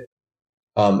trumpet.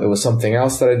 It was something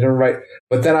else that I didn't write.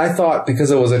 But then I thought because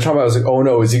it was a trumpet, I was like, oh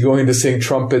no, is he going to sing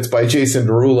Trumpets by Jason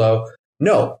Derulo?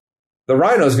 No, the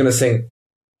Rhino is going to sing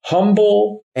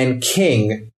Humble and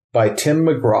King by Tim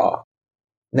McGraw.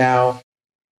 Now,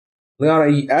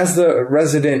 Liana, as the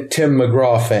resident Tim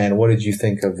McGraw fan, what did you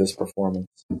think of this performance?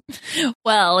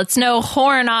 Well, it's no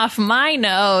horn off my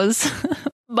nose,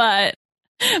 but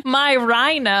my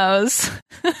rhinos.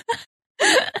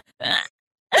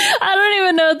 I don't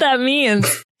even know what that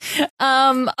means.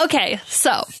 Okay,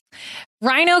 so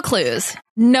Rhino clues.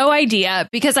 No idea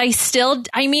because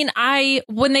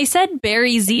when they said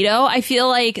Barry Zito, I feel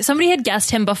like somebody had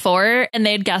guessed him before and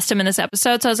they had guessed him in this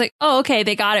episode. So I was like, oh, okay,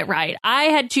 they got it right. I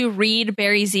had to read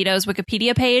Barry Zito's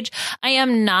Wikipedia page. I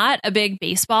am not a big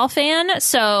baseball fan.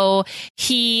 So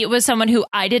he was someone who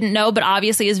I didn't know, but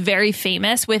obviously is very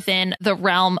famous within the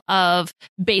realm of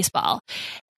baseball.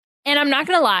 And I'm not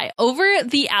going to lie,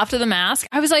 after the mask,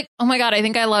 I was like, oh my God, I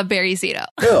think I love Barry Zito.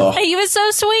 He was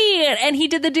so sweet. And he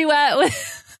did the duet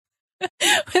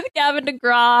with Gavin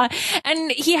DeGraw.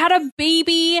 And he had a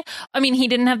baby. I mean, he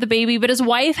didn't have the baby, but his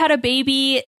wife had a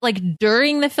baby like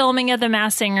during the filming of The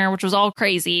Masked Singer, which was all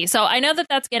crazy. So I know that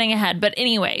that's getting ahead. But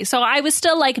anyway, so I was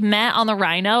still like meh on the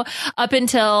Rhino up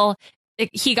until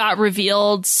he got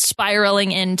revealed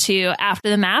spiraling into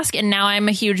After the Mask, and now I'm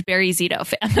a huge Barry Zito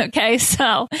fan. Okay,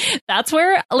 so that's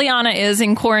where Liana is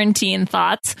in quarantine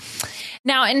thoughts.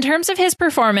 Now, in terms of his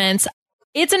performance,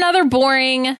 it's another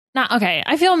boring.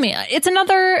 I feel me. It's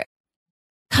another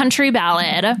country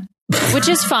ballad, which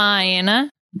is fine.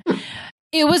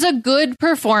 It was a good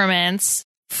performance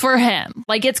for him.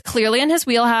 Like, it's clearly in his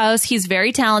wheelhouse. He's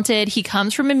very talented. He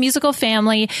comes from a musical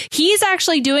family. He's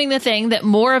actually doing the thing that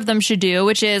more of them should do,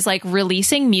 which is like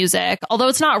releasing music, although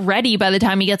it's not ready by the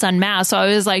time he gets unmasked. So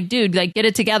I was like, dude, like, get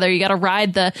it together. You got to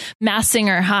ride the Masked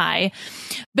Singer high.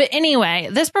 But anyway,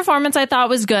 this performance I thought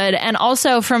was good. And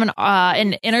also from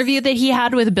an interview that he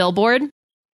had with Billboard,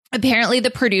 apparently the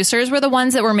producers were the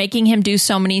ones that were making him do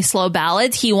so many slow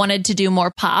ballads. He wanted to do more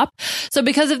pop. So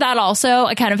because of that also,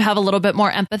 I kind of have a little bit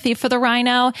more empathy for the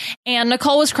Rhino. And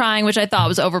Nicole was crying, which I thought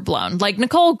was overblown. Like,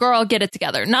 Nicole, girl, get it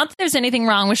together. Not that there's anything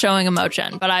wrong with showing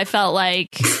emotion, but I felt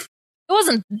like it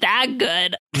wasn't that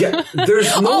good. Yeah,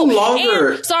 there's no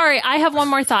longer... Sorry, I have one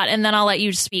more thought, and then I'll let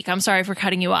you speak. I'm sorry for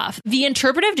cutting you off. The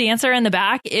interpretive dancer in the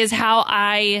back is how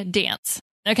I dance,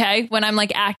 okay? When I'm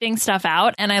like acting stuff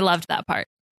out, and I loved that part.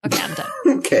 Okay, I'm done.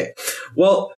 Okay.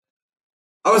 Well,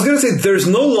 I was going to say there's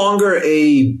no longer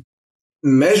a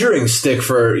measuring stick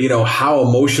for, how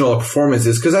emotional a performance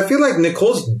is. Because I feel like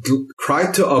Nicole's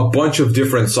cried to a bunch of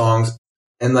different songs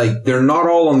and like they're not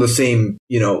all on the same,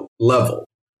 level.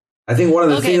 I think one of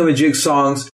the Thingamajig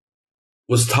songs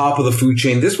was top of the food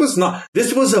chain. This was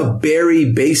a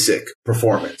very basic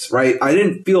performance, right? I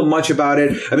didn't feel much about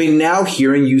it. I mean, now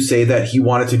hearing you say that he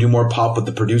wanted to do more pop, but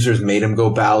the producers made him go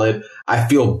ballad, I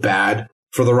feel bad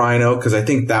for the Rhino because I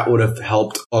think that would have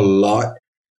helped a lot.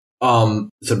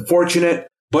 It's unfortunate,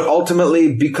 but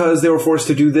ultimately because they were forced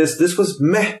to do this, this was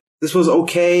meh. This was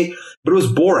okay, but it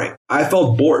was boring. I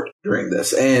felt bored during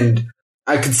this and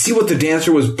I could see what the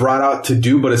dancer was brought out to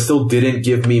do, but it still didn't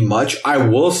give me much. I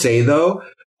will say, though,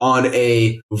 on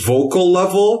a vocal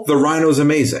level, the Rhino's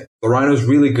amazing. The Rhino's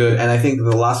really good. And I think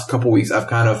the last couple weeks, I've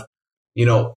kind of,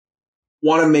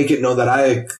 want to make it known that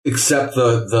I accept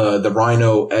the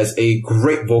Rhino as a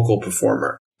great vocal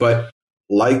performer. But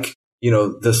like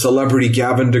the celebrity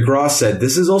Gavin DeGrasse said,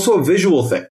 this is also a visual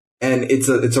thing. And it's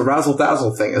a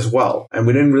razzle-dazzle thing as well. And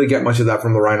we didn't really get much of that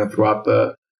from the Rhino throughout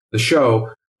the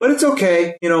show. But it's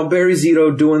okay. Barry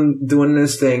Zito doing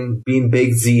his thing, being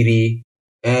big ZD.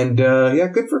 And,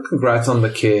 congrats on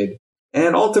the kid.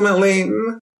 And ultimately,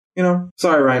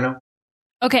 sorry, Rhino.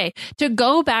 Okay, to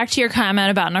go back to your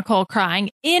comment about Nicole crying,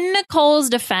 in Nicole's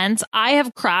defense, I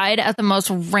have cried at the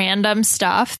most random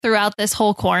stuff throughout this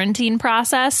whole quarantine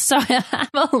process. So I have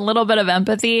a little bit of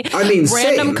empathy. I mean,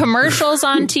 random same. commercials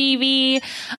on TV,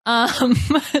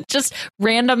 just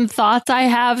random thoughts I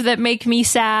have that make me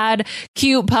sad,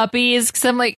 cute puppies, because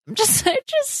I'm like, just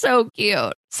so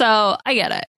cute. So I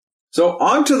get it. So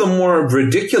on to the more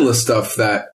ridiculous stuff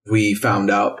that we found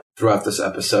out throughout this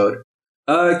episode.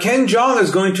 Ken Jeong is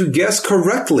going to guess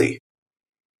correctly.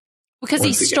 Because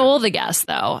he stole the guess,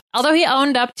 though. Although he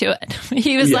owned up to it.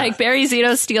 He was like, Barry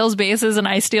Zito steals bases and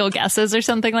I steal guesses or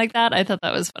something like that. I thought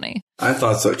that was funny. I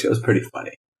thought so, too. It was pretty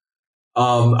funny.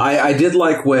 I did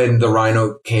like when the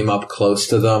Rhino came up close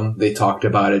to them. They talked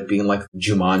about it being like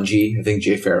Jumanji. I think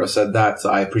Jay Farrow said that. So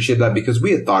I appreciate that because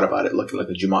we had thought about it looking like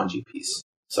a Jumanji piece.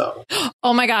 So,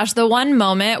 oh my gosh, the one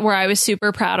moment where I was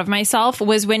super proud of myself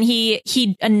was when he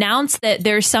announced that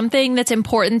there's something that's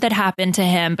important that happened to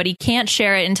him, but he can't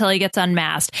share it until he gets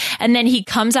unmasked. And then he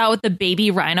comes out with the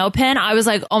baby rhino pin. I was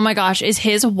like, oh my gosh, is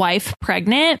his wife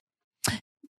pregnant?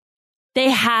 They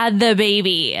had the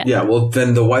baby. Yeah, well,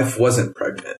 then the wife wasn't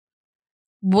pregnant.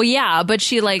 Well, yeah, but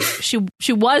she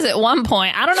was at one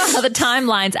point. I don't know how the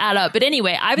timelines add up. But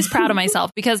anyway, I was proud of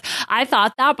myself because I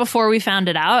thought that before we found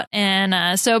it out.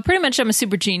 And so pretty much I'm a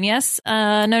super genius.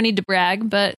 No need to brag,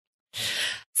 but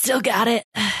still got it.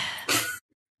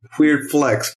 Weird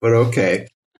flex, but okay.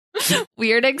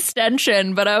 Weird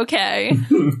extension, but okay.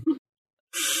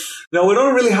 Now, we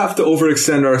don't really have to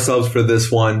overextend ourselves for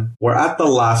this one. We're at the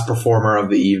last performer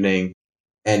of the evening,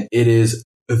 and it is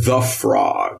the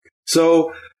Frog.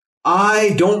 So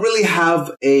I don't really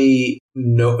have a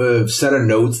set of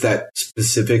notes that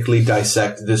specifically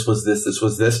dissect this was this, this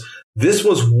was this. This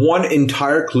was one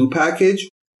entire clue package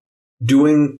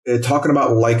talking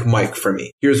about Like Mike for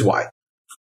me. Here's why.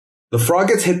 The Frog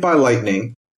gets hit by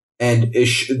lightning and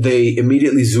they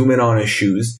immediately zoom in on his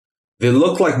shoes. They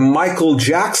look like Michael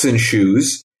Jackson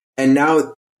shoes. And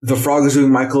now the Frog is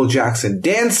doing Michael Jackson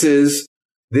dances.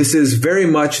 This is very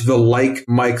much the Like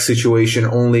Mike situation,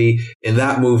 only in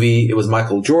that movie, it was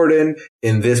Michael Jordan.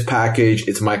 In this package,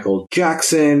 it's Michael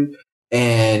Jackson.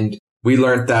 And we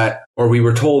learned that, or we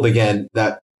were told again,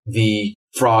 that the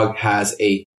Frog has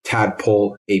a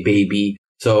tadpole, a baby.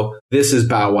 So this is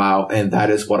Bow Wow, and that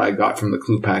is what I got from the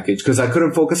clue package, because I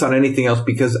couldn't focus on anything else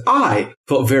because I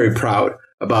felt very proud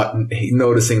about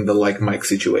noticing the Like Mike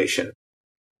situation.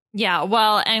 Yeah,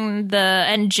 well,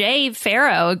 and Jay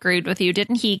Farrow agreed with you,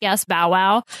 didn't he? Guess Bow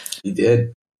Wow. He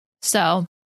did. So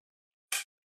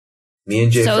me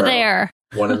and Jay Farrow, there,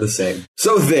 one and the same.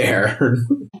 So there.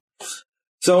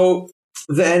 So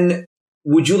then,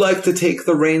 would you like to take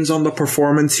the reins on the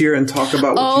performance here and talk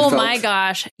about what you felt? Oh my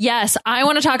gosh, yes! I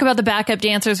want to talk about the backup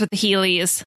dancers with the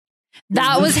Heelys.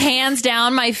 That was hands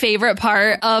down my favorite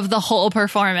part of the whole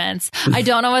performance. I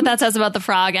don't know what that says about the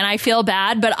Frog, and I feel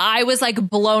bad, but I was like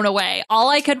blown away.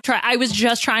 I was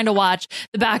just trying to watch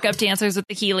the backup dancers with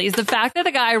the Heelys. The fact that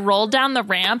the guy rolled down the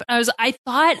ramp, I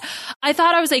thought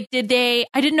I was like, I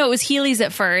didn't know it was Heelys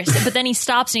at first, but then he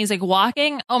stops and he's like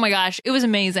walking. Oh my gosh, it was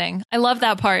amazing. I love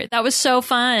that part. That was so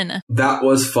fun. That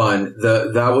was fun.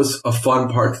 That was a fun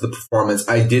part to the performance.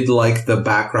 I did like the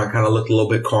background kind of looked a little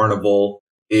bit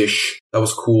carnival-ish. That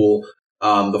was cool.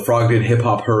 The Frog did Hip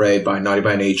Hop Hooray by Naughty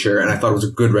by Nature, and I thought it was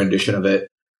a good rendition of it.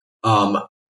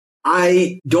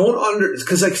 I don't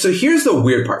so here's the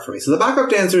weird part for me. So the backup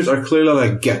dancers are clearly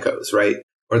like geckos, right?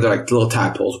 Or they're like little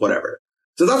tadpoles, whatever.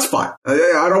 So that's fine.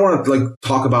 I don't want to like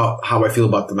talk about how I feel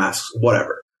about the masks,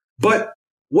 whatever. But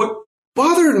what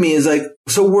bothered me is like,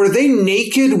 so were they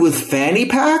naked with fanny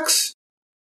packs?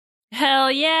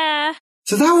 Hell yeah.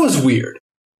 So that was weird.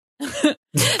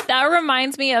 That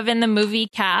reminds me of in the movie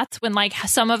Cats, when like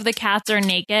some of the cats are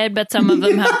naked, but some of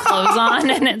them have clothes on,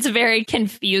 and it's very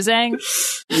confusing.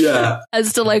 Yeah.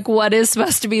 As to like what is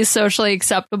supposed to be socially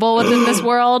acceptable within this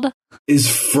world. Is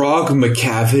Frog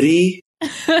McCavity?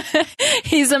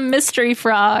 He's a mystery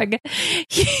frog.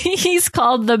 He's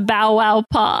called the Bow Wow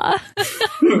Paw.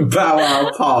 Bow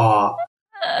Wow Paw.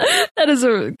 That is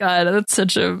that's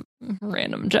such a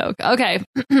random joke. Okay.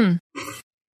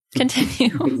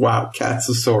 Continue. Wow, Cats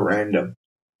is so random.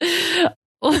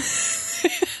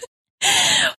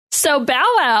 So Bow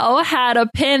Wow had a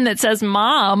pin that says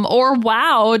mom or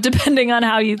wow, depending on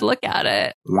how you look at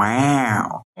it.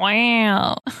 Wow.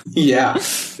 Wow. Yeah.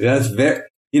 That's very,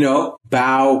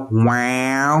 bow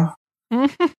wow.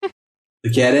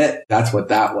 Get it? That's what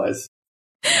that was.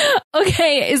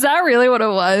 Okay, is that really what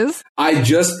it was?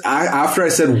 After I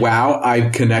said wow, I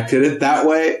connected it that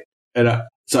way. And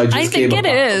so I just think it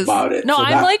is about it. No, so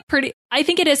I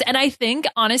think it is. And I think,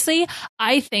 honestly,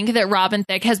 that Robin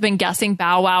Thicke has been guessing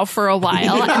Bow Wow for a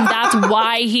while. Yeah. And that's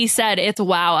why he said it's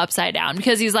wow upside down.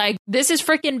 Because he's like, this is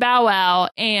freaking Bow Wow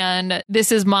and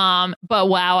this is mom, but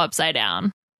wow upside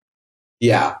down.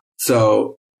 Yeah.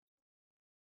 So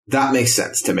that makes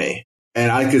sense to me.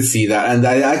 And I could see that. And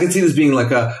I could see this being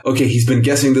like okay, he's been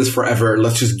guessing this forever.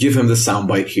 Let's just give him the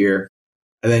soundbite here.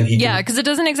 And then because it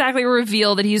doesn't exactly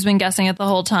reveal that he's been guessing it the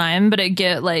whole time, but it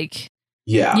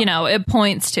it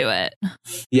points to it.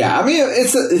 Yeah. I mean,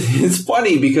 it's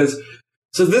funny because,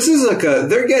 so this is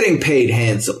they're getting paid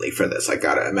handsomely for this, I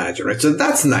gotta imagine, right? So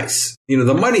that's nice.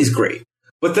 The money's great.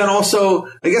 But then also,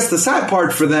 I guess the sad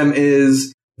part for them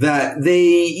is that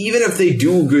even if they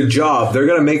do a good job, they're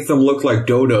going to make them look like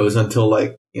dodos until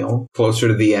closer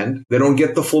to the end. They don't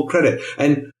get the full credit.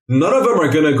 And none of them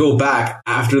are going to go back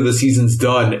after the season's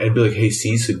done and be like, hey,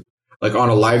 season, like on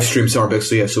a live stream, somewhere,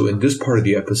 so in this part of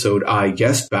the episode, I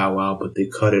guessed Bow Wow, but they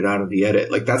cut it out of the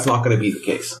edit. Like, that's not going to be the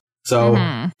case. So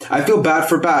I feel bad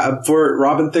for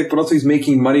Robin Thicke, but also he's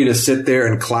making money to sit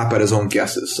there and clap at his own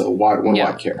guesses. So what do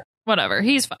I care? Whatever.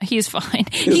 He's fine.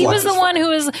 He was the one who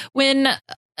was, when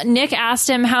Nick asked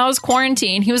him, how's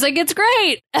quarantine? He was like, it's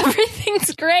great.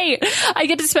 Everything's great. I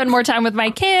get to spend more time with my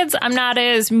kids. I'm not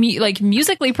as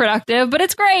musically productive, but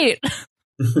it's great.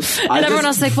 And everyone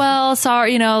else is like, well,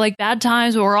 sorry, bad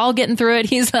times, but we're all getting through it.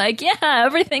 He's like, yeah,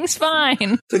 everything's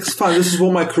fine. It's fine. This is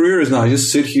what my career is now. I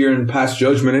just sit here and pass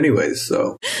judgment anyways.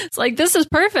 So it's like, this is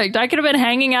perfect. I could have been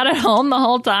hanging out at home the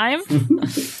whole time.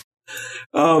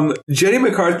 Jenny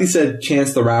McCarthy said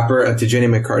Chance the Rapper, and to Jenny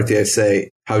McCarthy I say,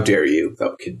 how dare you?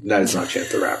 That is not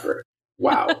Chance the Rapper.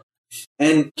 Wow.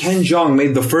 And Ken Jeong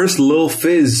made the first Lil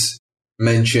Fizz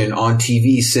mention on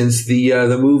TV since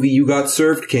the movie You Got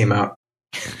Served came out.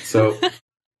 So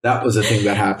that was a thing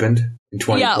that happened in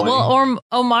 2020. Yeah, well,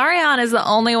 Omarion is the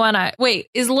only one wait,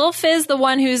 is Lil Fizz the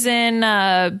one who's in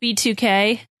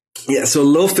B2K? Yeah, so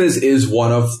Lil Fizz is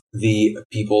one of the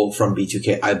people from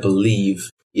B2K, I believe.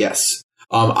 Yes.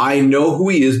 I know who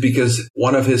he is because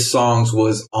one of his songs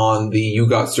was on the You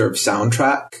Got Served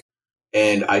soundtrack,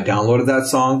 and I downloaded that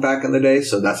song back in the day,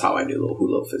 so that's how I knew who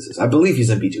Lil Fizz is. I believe he's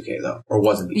in B2K, though, or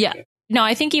was in B2K. Yeah. No,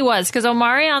 I think he was, because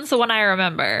Omarion's the one I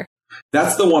remember.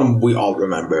 That's the one we all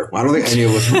remember. I don't think any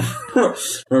of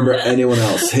us remember anyone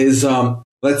else. His,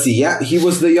 let's see, yeah, he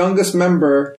was the youngest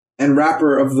member and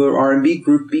rapper of the R&B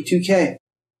group B2K.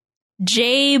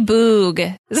 J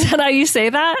Boog. Is that how you say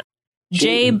that?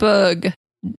 J Boog.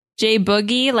 J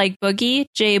Boogie, like Boogie,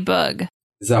 J Boog.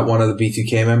 Is that one of the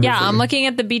B2K members? Yeah, I'm looking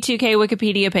at the B2K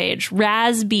Wikipedia page.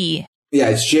 Raz B. Yeah,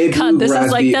 it's J Boog. This Raz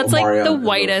is like B, that's Omarion, like the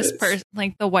whitest person,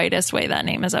 like the whitest way that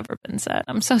name has ever been said.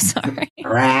 I'm so sorry.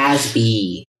 Raz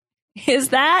B. Is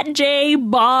that J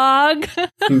Bog?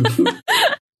 All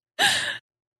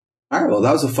right, well,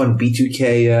 that was a fun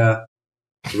B2K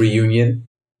reunion.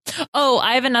 Oh,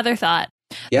 I have another thought.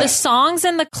 Yeah. The songs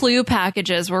in the Clue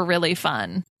packages were really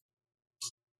fun.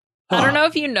 I don't know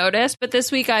if you noticed, but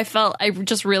this week I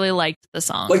just really liked the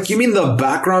songs. Like, you mean the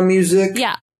background music?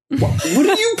 Yeah. What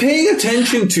are you paying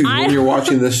attention to when you're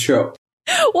watching this show?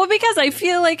 Well, because I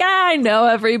feel like I know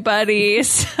everybody.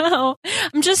 So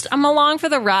I'm along for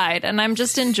the ride and I'm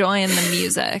just enjoying the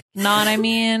music. Know what I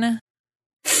mean?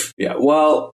 Yeah,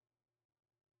 well,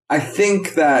 I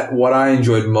think that what I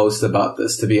enjoyed most about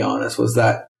this, to be honest, was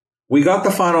that we got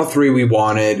the final three we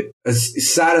wanted.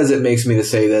 As sad as it makes me to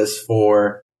say this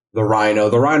for the Rhino.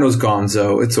 The Rhino's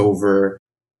gonzo. It's over.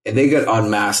 And they get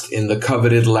unmasked in the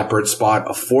coveted leopard spot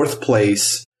of 4th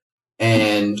place.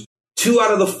 And 2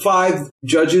 out of the 5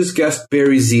 judges guessed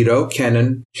Barry Zito, Ken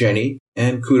and Jenny.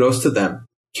 And kudos to them.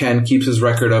 Ken keeps his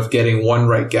record of getting 1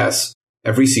 right guess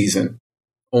every season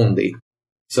only.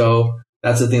 So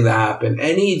that's the thing that happened.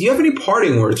 Do you have any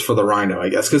parting words for the Rhino, I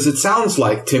guess? Because it sounds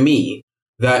like, to me,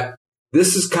 that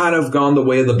this has kind of gone the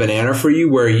way of the banana for you,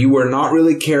 where you were not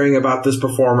really caring about this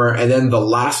performer, and then the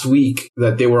last week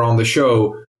that they were on the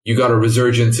show, you got a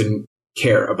resurgence and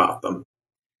care about them.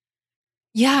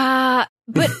 Yeah,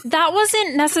 but that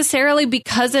wasn't necessarily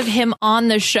because of him on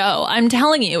the show. I'm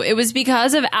telling you, it was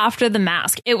because of After the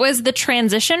Mask. It was the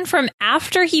transition from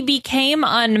after he became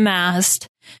unmasked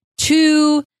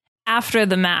to After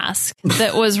the Mask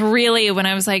that was really when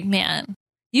I was like, man,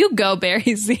 You go, Barry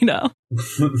Zito.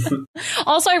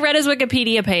 Also, I read his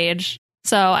Wikipedia page,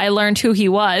 so I learned who he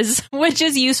was, which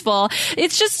is useful.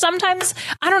 It's just sometimes,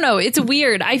 I don't know, it's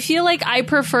weird. I feel like I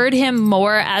preferred him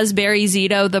more as Barry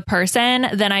Zito, the person,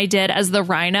 than I did as the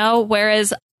Rhino,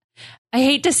 whereas I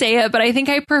hate to say it, but I think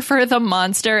I prefer the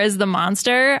monster as the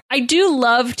monster. I do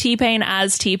love T-Pain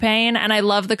as T-Pain, and I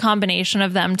love the combination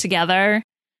of them together.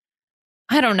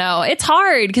 I don't know. It's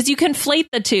hard because you conflate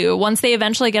the two once they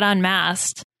eventually get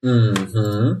unmasked.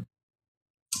 Mm-hmm.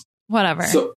 Whatever.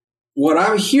 So what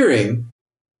I'm hearing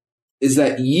is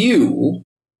that you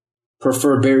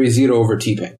prefer Barry Zito over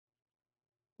T-Pain.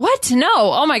 What? No.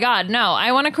 Oh my God. No.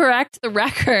 I want to correct the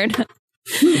record.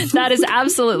 That is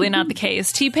absolutely not the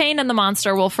case. T-Pain and the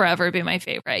Monster will forever be my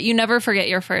favorite. You never forget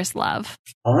your first love.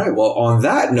 All right. Well, on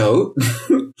that note,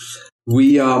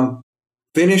 we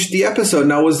finished the episode.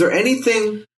 Now, was there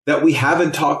anything that we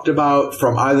haven't talked about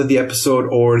from either the episode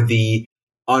or the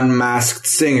unmasked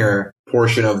singer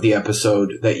portion of the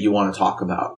episode that you want to talk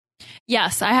about?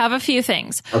 Yes, I have a few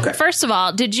things. Okay. First of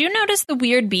all, did you notice the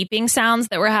weird beeping sounds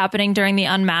that were happening during the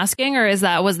unmasking, or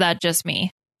was that just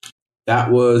me?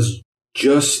 That was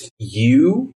just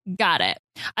you? Got it.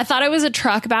 I thought it was a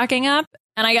truck backing up,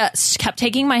 and I kept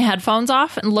taking my headphones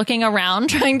off and looking around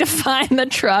trying to find the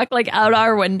truck like out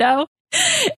our window.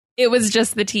 It was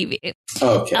just the TV.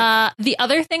 Okay. The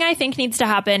other thing I think needs to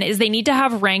happen is they need to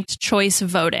have ranked choice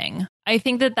voting. I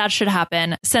think that should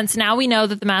happen. Since now we know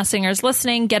that the Masked Singer is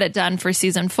listening, get it done for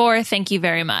season 4. Thank you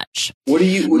very much. What do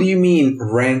you mean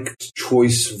ranked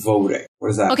choice voting? What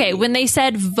does that mean? When they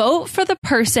said vote for the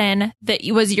person that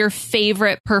was your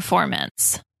favorite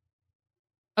performance.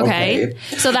 Okay.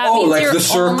 So that means like the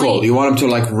circle. You want them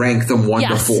to like rank them 1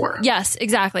 to 4. Yes,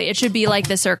 exactly. It should be like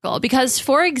the circle. Because,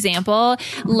 for example,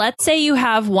 let's say you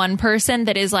have one person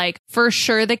that is like for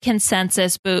sure the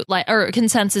consensus vote, like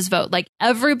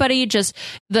everybody just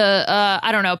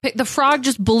the frog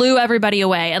just blew everybody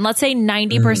away. And let's say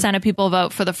 90% of people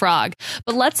vote for the frog.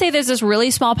 But let's say there's this really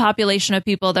small population of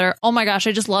people that are, oh my gosh,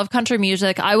 I just love country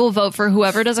music. I will vote for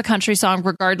whoever does a country song,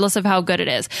 regardless of how good it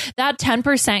is. That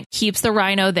 10% keeps the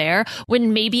Rhino there,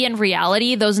 when maybe in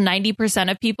reality those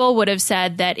 90% of people would have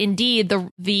said that indeed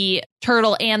the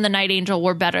turtle and the night angel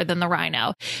were better than the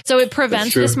Rhino. So it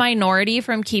prevents this minority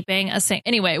from keeping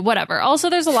anyway, whatever. Also,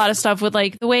 there's a lot of stuff with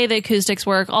like the way the acoustics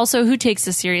work. Also, who takes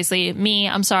this seriously? Me.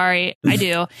 I'm sorry. I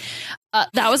do.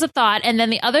 That was a thought. And then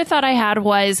the other thought I had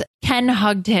was Ken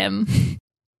hugged him.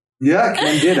 Yeah,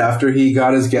 Ken did after he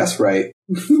got his guess right.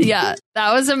 Yeah,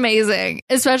 that was amazing.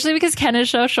 Especially because Ken is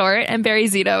so short and Barry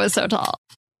Zito is so tall.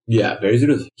 Yeah, Barry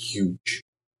Zito is huge.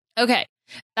 Okay,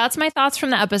 that's my thoughts from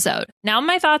the episode. Now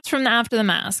my thoughts from the After the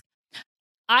Mask.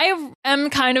 I am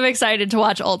kind of excited to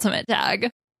watch Ultimate Tag.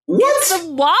 What? It's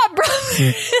the Watt Brothers.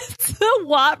 It's the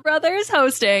Watt Brothers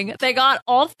hosting. They got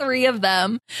all 3 of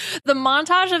them. The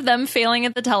montage of them failing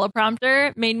at the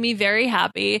teleprompter made me very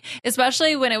happy,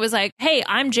 especially when it was like, hey,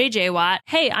 I'm JJ Watt.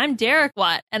 Hey, I'm Derek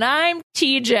Watt. And I'm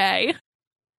TJ.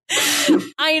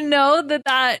 I know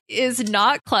that is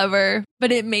not clever,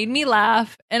 but it made me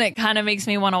laugh and it kind of makes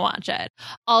me want to watch it.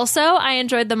 Also, I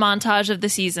enjoyed the montage of the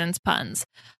season's puns.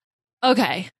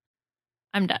 Okay,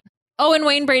 I'm done. Oh, and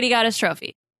Wayne Brady got his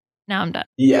trophy. Now I'm done.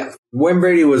 Yeah, Wayne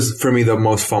Brady was, for me, the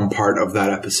most fun part of that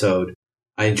episode.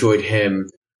 I enjoyed him.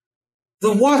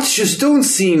 The Watts just don't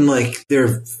seem like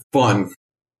they're fun.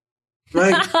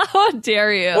 Like, how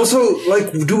dare you? Also,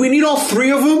 like, do we need all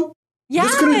 3 of them?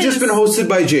 Yes. This could have just been hosted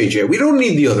by JJ. We don't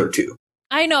need the other 2.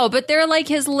 I know, but they're like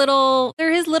his little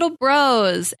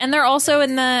bros. And they're also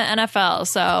in the NFL,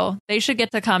 so they should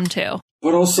get to come too.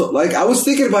 But also, like, I was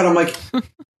thinking about it, I'm like,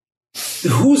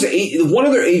 one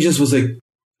of their agents was like,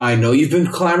 I know you've been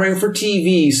clamoring for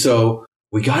TV, so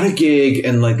we got a gig,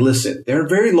 and like, listen, they're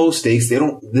very low stakes. They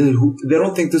don't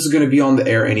think this is going to be on the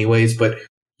air anyways, but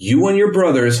you and your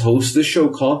brothers host this show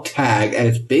called Tag, and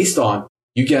it's based on,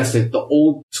 you guessed it, the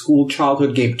old school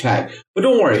childhood game Tag. But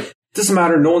don't worry, it doesn't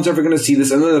matter. No one's ever going to see this.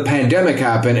 And then the pandemic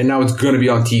happened, and now it's going to be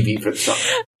on TV for the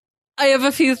summer. I have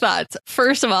a few thoughts.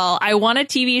 First of all, I want a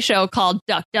TV show called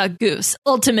Duck Duck Goose,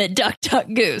 Ultimate Duck Duck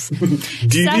Goose.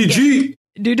 DDG.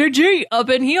 DDG up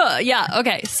in here. Yeah,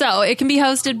 okay. So it can be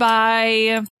hosted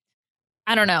by,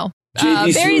 I don't know,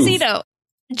 Barry Zito.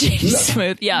 JD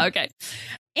Smooth. Yeah, okay.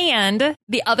 And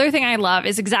the other thing I love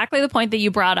is exactly the point that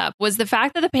you brought up, was the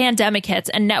fact that the pandemic hits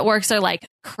and networks are like,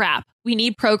 crap, we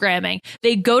need programming.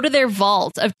 They go to their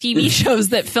vault of TV shows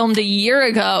that filmed a year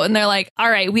ago and they're like, all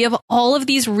right, we have all of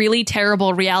these really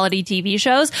terrible reality TV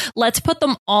shows. Let's put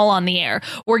them all on the air.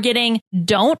 We're getting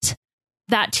Don't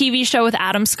that TV show with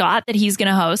Adam Scott that he's going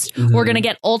to host. Mm-hmm. We're going to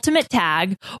get Ultimate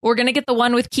Tag. We're going to get the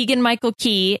one with Keegan-Michael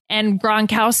Key and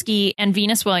Gronkowski and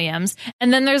Venus Williams.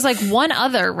 And then there's like one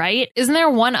other, right? Isn't there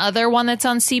one other one that's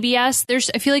on CBS?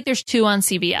 I feel like there's two on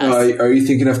CBS. Are you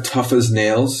thinking of Tough as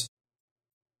Nails?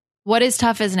 What is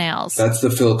Tough as Nails? That's the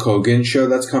Phil Kogan show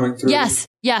that's coming through?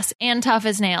 Yes, and Tough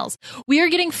as Nails. We are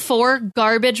getting 4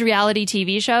 garbage reality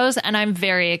TV shows, and I'm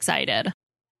very excited.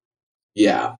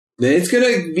 Yeah. It's going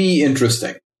to be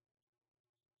interesting.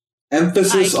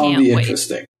 Emphasis on the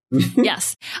interesting.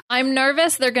 Yes. I'm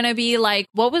nervous they're going to be like,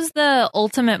 what was the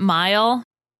Ultimate Mile?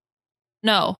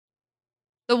 No.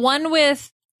 The one with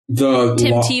Tim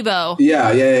Tebow.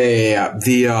 Yeah.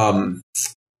 The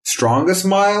Strongest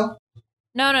Mile?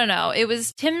 No. It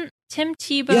was Tim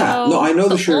Tebow. Yeah, no, I know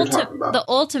the show you're talking about. The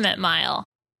Ultimate Mile.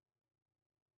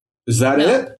 Is that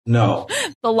it? No.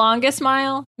 The Longest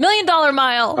Mile? $1 Million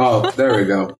Mile. Oh, there we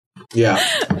go. Yeah.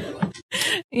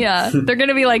 Yeah, they're going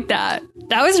to be like that.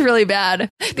 That was really bad.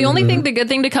 The only the good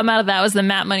thing to come out of that was the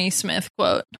Matt Money Smith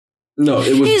quote. No,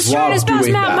 it was He's trying to pass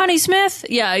Matt that. Money Smith.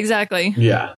 Yeah, exactly.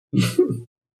 Yeah.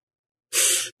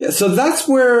 Yeah. So that's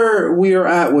where we are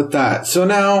at with that. So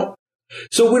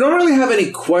we don't really have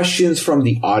any questions from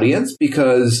the audience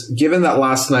because given that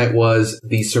last night was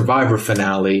the Survivor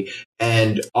finale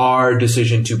and our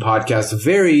decision to podcast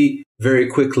very, very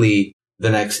quickly the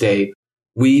next day,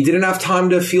 we didn't have time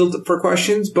to field for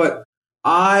questions, but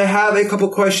I have a couple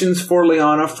questions for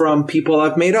Liana from people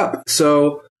I've made up.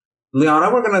 So,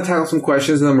 Liana, we're going to tackle some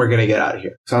questions and then we're going to get out of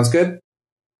here. Sounds good?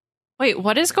 Wait,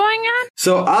 what is going on?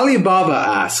 So, Alibaba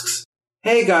asks,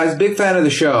 hey guys, big fan of the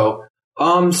show.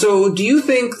 So do you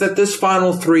think that this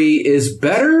final 3 is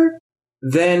better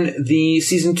than the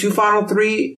season 2 final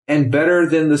 3 and better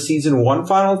than the season 1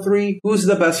 final 3? Who's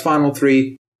the best final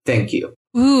 3? Thank you.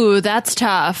 Ooh, that's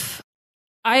tough.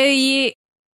 I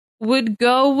would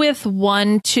go with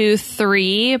 1, 2,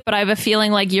 3, but I have a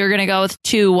feeling like you're going to go with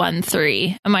 2, 1,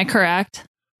 3. Am I correct?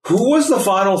 Who was the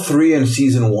final 3 in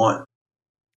season 1?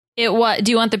 It was.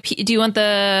 Do you want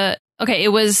the? Okay, it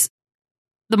was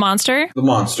the Monster. The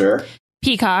Monster.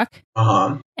 Peacock.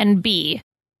 And B.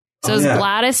 So it was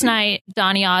Gladys Knight,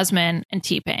 Donny Osmond, and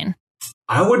T-Pain.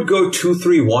 I would go 2,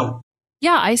 3, 1.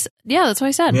 Yeah, that's what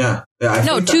I said. Yeah.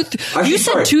 No, 2. You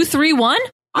said 2, 3, 1.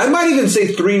 I might even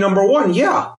say 3, number 1.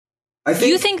 Yeah.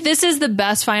 You think this is the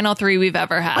best final 3 we've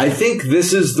ever had? I think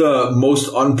this is the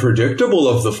most unpredictable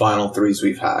of the final 3s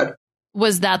we've had.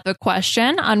 Was that the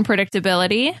question?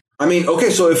 Unpredictability? I mean, okay,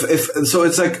 so if so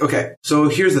it's like, okay, so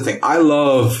here's the thing. I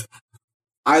love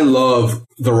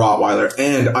the Rottweiler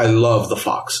and I love the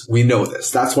Fox. We know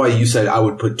this. That's why you said I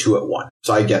would put 2 at 1.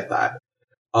 So I get that.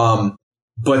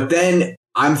 But then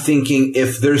I'm thinking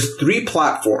if there's 3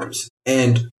 platforms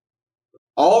and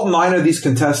all 9 of these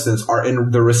contestants are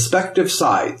in the respective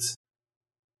sides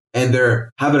and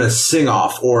they're having a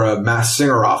sing-off or a mass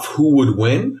singer-off, who would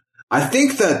win? I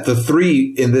think that the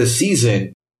 3 in this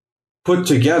season put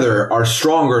together are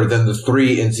stronger than the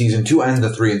 3 in season 2 and the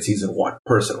 3 in season 1,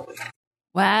 personally.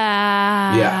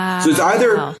 Wow. Yeah. So it's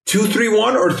either 2, 3,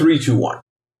 1 or 3, 2, 1.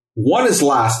 1 is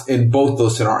last in both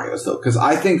those scenarios, though, because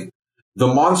I think the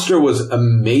Monster was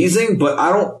amazing, but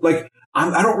I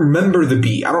don't remember the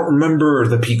Bee. I don't remember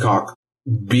the Peacock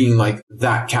being like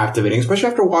that captivating, especially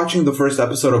after watching the first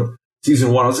episode of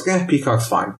season 1. I was like, Peacock's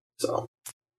fine. So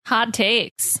hot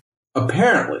takes.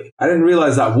 Apparently. I didn't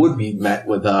realize that would be met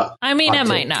with a I mean, it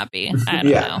might not be. I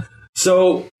don't know.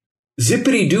 So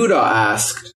Zippity Doodah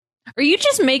asked, are you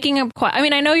just making up I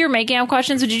mean, I know you're making up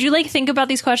questions, but did you think about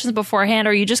these questions beforehand,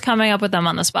 or are you just coming up with them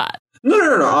on the spot?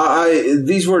 No.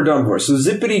 These were done for. So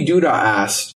Zippity Doodah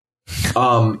asked,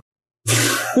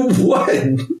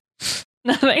 what?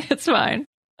 Nothing. It's fine.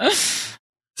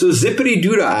 So Zippity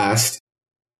Doodah asked,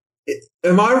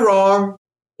 am I wrong,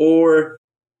 or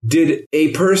did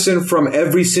a person from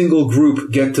every single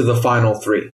group get to the final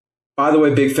 3? By the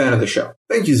way, big fan of the show.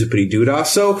 Thank you, Zippity Doodah.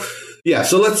 So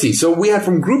let's see. So we had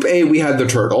from Group A, we had the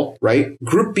turtle, right?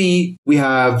 Group B, we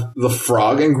have the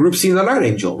frog, and Group C, the night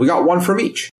angel. We got 1 from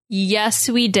each. Yes,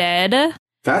 we did.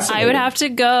 Fascinating. I would have to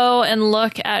go and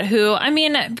look at who. I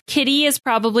mean, Kitty is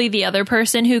probably the other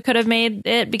person who could have made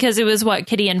it because it was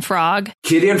Kitty and Frog.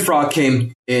 Kitty and Frog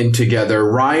came in together.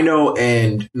 Rhino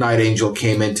and Night Angel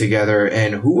came in together.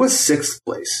 And who was 6th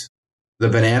place? The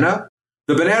banana?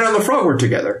 The banana and the frog were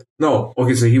together. No.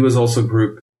 Okay, so he was also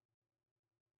Group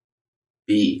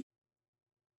B.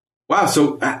 Wow,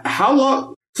 so how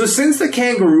long? So since the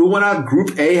kangaroo went out,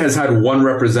 Group A has had 1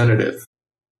 representative.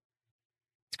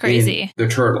 Crazy. The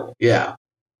turtle. Yeah.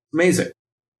 Amazing.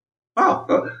 Wow.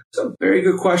 That's a very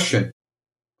good question.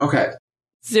 Okay.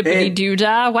 Zippity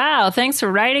doo-dah. Wow, thanks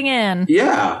for writing in.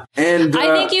 Yeah. And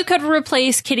I think you could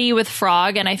replace Kitty with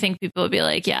Frog, and I think people would be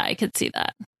like, yeah, I could see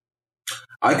that.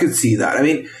 I could see that. I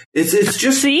mean, it's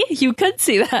just... See? You could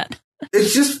see that.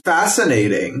 It's just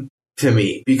fascinating to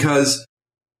me because,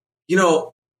 you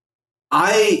know,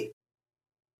 I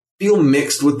feel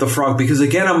mixed with the Frog because,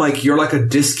 again, I'm like, you're like a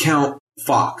discount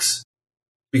Fox.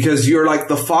 Because you're like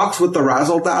the Fox with the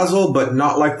razzle-dazzle, but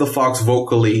not like the Fox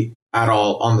vocally at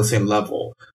all on the same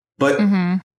level. But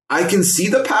I can see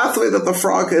the pathway that the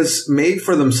Frog has made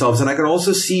for themselves, and I can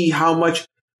also see how much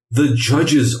the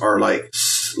judges are like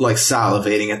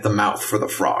salivating at the mouth for the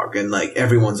Frog, and like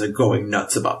everyone's like going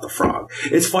nuts about the Frog.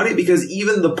 It's funny because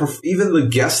even the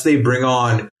guests they bring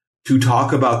on to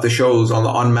talk about the shows on the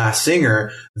Unmasked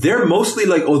Singer, they're mostly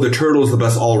like, oh, the Turtle's the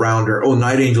best all-rounder. Oh,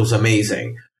 Night Angel's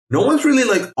amazing. No one's really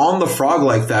like on the Frog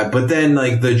like that, but then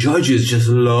like the judges just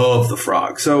love the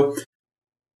Frog. So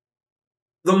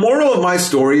the moral of my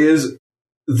story is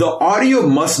the audio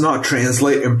must not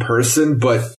translate in person,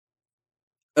 but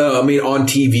on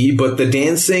TV, but the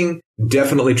dancing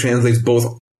definitely translates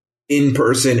both in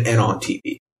person and on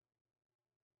TV.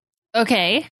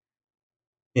 Okay.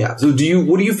 Yeah. So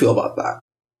what do you feel about that?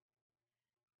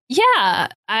 Yeah,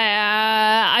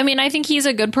 I mean, I think he's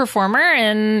a good performer,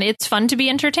 and it's fun to be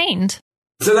entertained.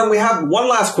 So then we have one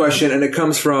last question, and it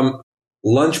comes from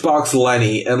Lunchbox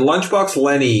Lenny. And Lunchbox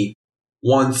Lenny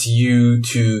wants you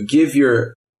to give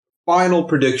your final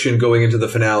prediction going into the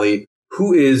finale.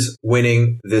 Who is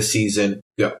winning this season?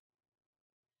 Go.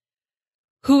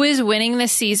 Who is winning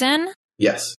this season?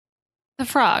 Yes. The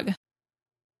Frog.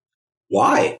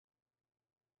 Why?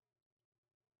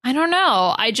 I don't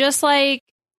know. I just like...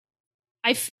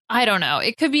 I don't know.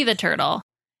 It could be the Turtle.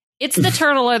 It's the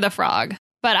Turtle or the Frog.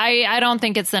 But I don't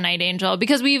think it's the Night Angel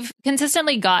because we've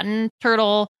consistently gotten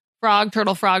Turtle, Frog,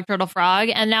 Turtle, Frog, Turtle, Frog.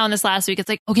 And now in this last week, it's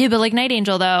like, okay, but like Night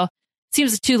Angel, though,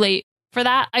 seems too late for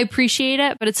that. I appreciate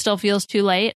it, but it still feels too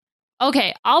late.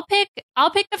 Okay, I'll pick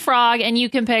the Frog and you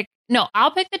can pick... No, I'll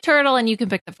pick the Turtle and you can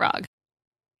pick the Frog.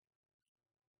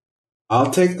 I'll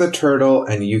take the Turtle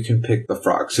and you can pick the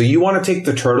Frog. So you want to take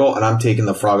the Turtle and I'm taking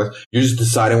the Frog. You're just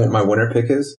deciding what my winner pick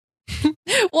is?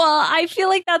 Well, I feel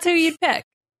like that's who you'd pick.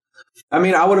 I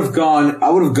mean, I would have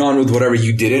gone with whatever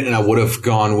you did it, and I would have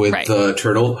gone with the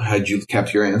Turtle had you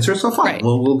kept your answer. So fine,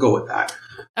 we'll go with that.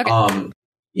 Okay.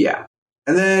 Yeah.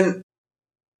 And then,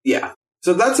 yeah.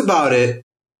 So that's about it.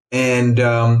 And,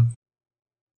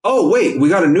 oh, wait, we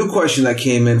got a new question that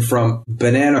came in from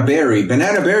Banana Berry.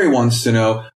 Banana Berry wants to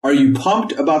know, are you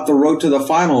pumped about the Road to the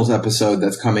Finals episode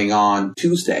that's coming on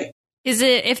Tuesday? Is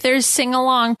it, if there's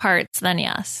sing-along parts, then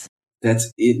yes.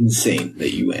 That's insane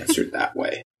that you answered that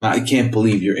way. I can't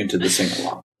believe you're into the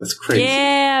sing-along. That's crazy.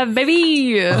 Yeah,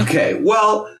 baby. Okay,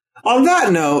 well, on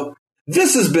that note,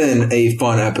 this has been a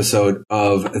fun episode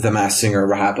of the Masked Singer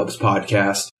Wrap-Ups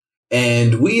podcast.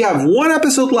 And we have one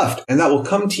episode left, and that will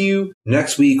come to you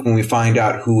next week when we find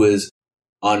out who is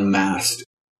unmasked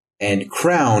and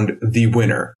crowned the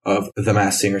winner of The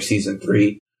Masked Singer Season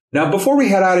 3. Now, before we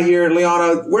head out of here,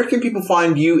 Liana, where can people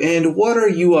find you, and what are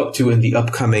you up to in the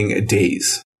upcoming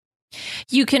days?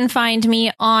 You can find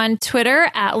me on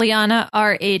Twitter at Liana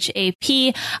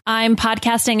RHAP. I'm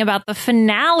podcasting about the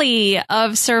finale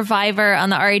of Survivor on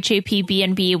the RHAP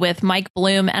B&B with Mike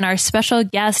Bloom and our special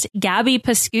guest, Gabby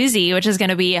Pascuzzi, which is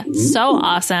going to be so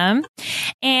awesome.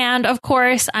 And of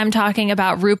course, I'm talking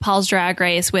about RuPaul's Drag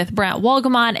Race with Brent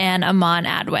Wolgamott and Aman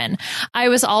Adwin. I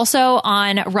was also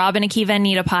on Robin Akiva and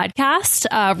Nita podcast,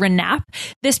 Renap,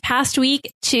 this past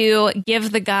week to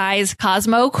give the guys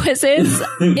Cosmo quizzes.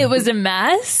 It was a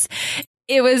mess.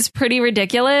 It was pretty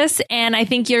ridiculous. And I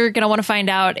think you're going to want to find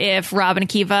out if Rob and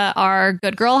Akiva are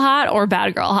good girl hot or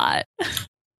bad girl hot.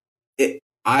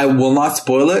 I will not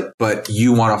spoil it, but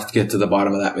you want to get to the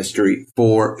bottom of that mystery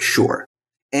for sure.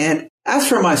 And as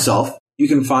for myself, you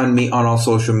can find me on all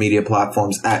social media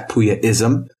platforms at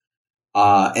Puyaism.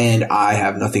 And I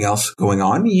have nothing else going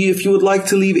on. If you would like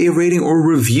to leave a rating or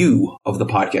review of the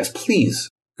podcast, please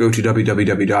go to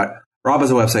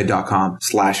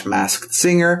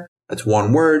www.robazawebsite.com/maskedsinger. That's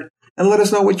one word. And let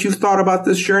us know what you thought about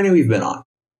this journey we've been on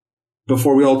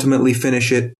before we ultimately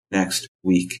finish it next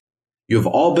week. You have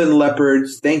all been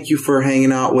leopards. Thank you for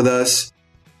hanging out with us.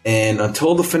 And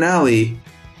until the finale,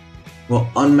 we'll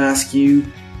unmask you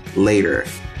later.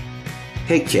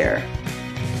 Take care.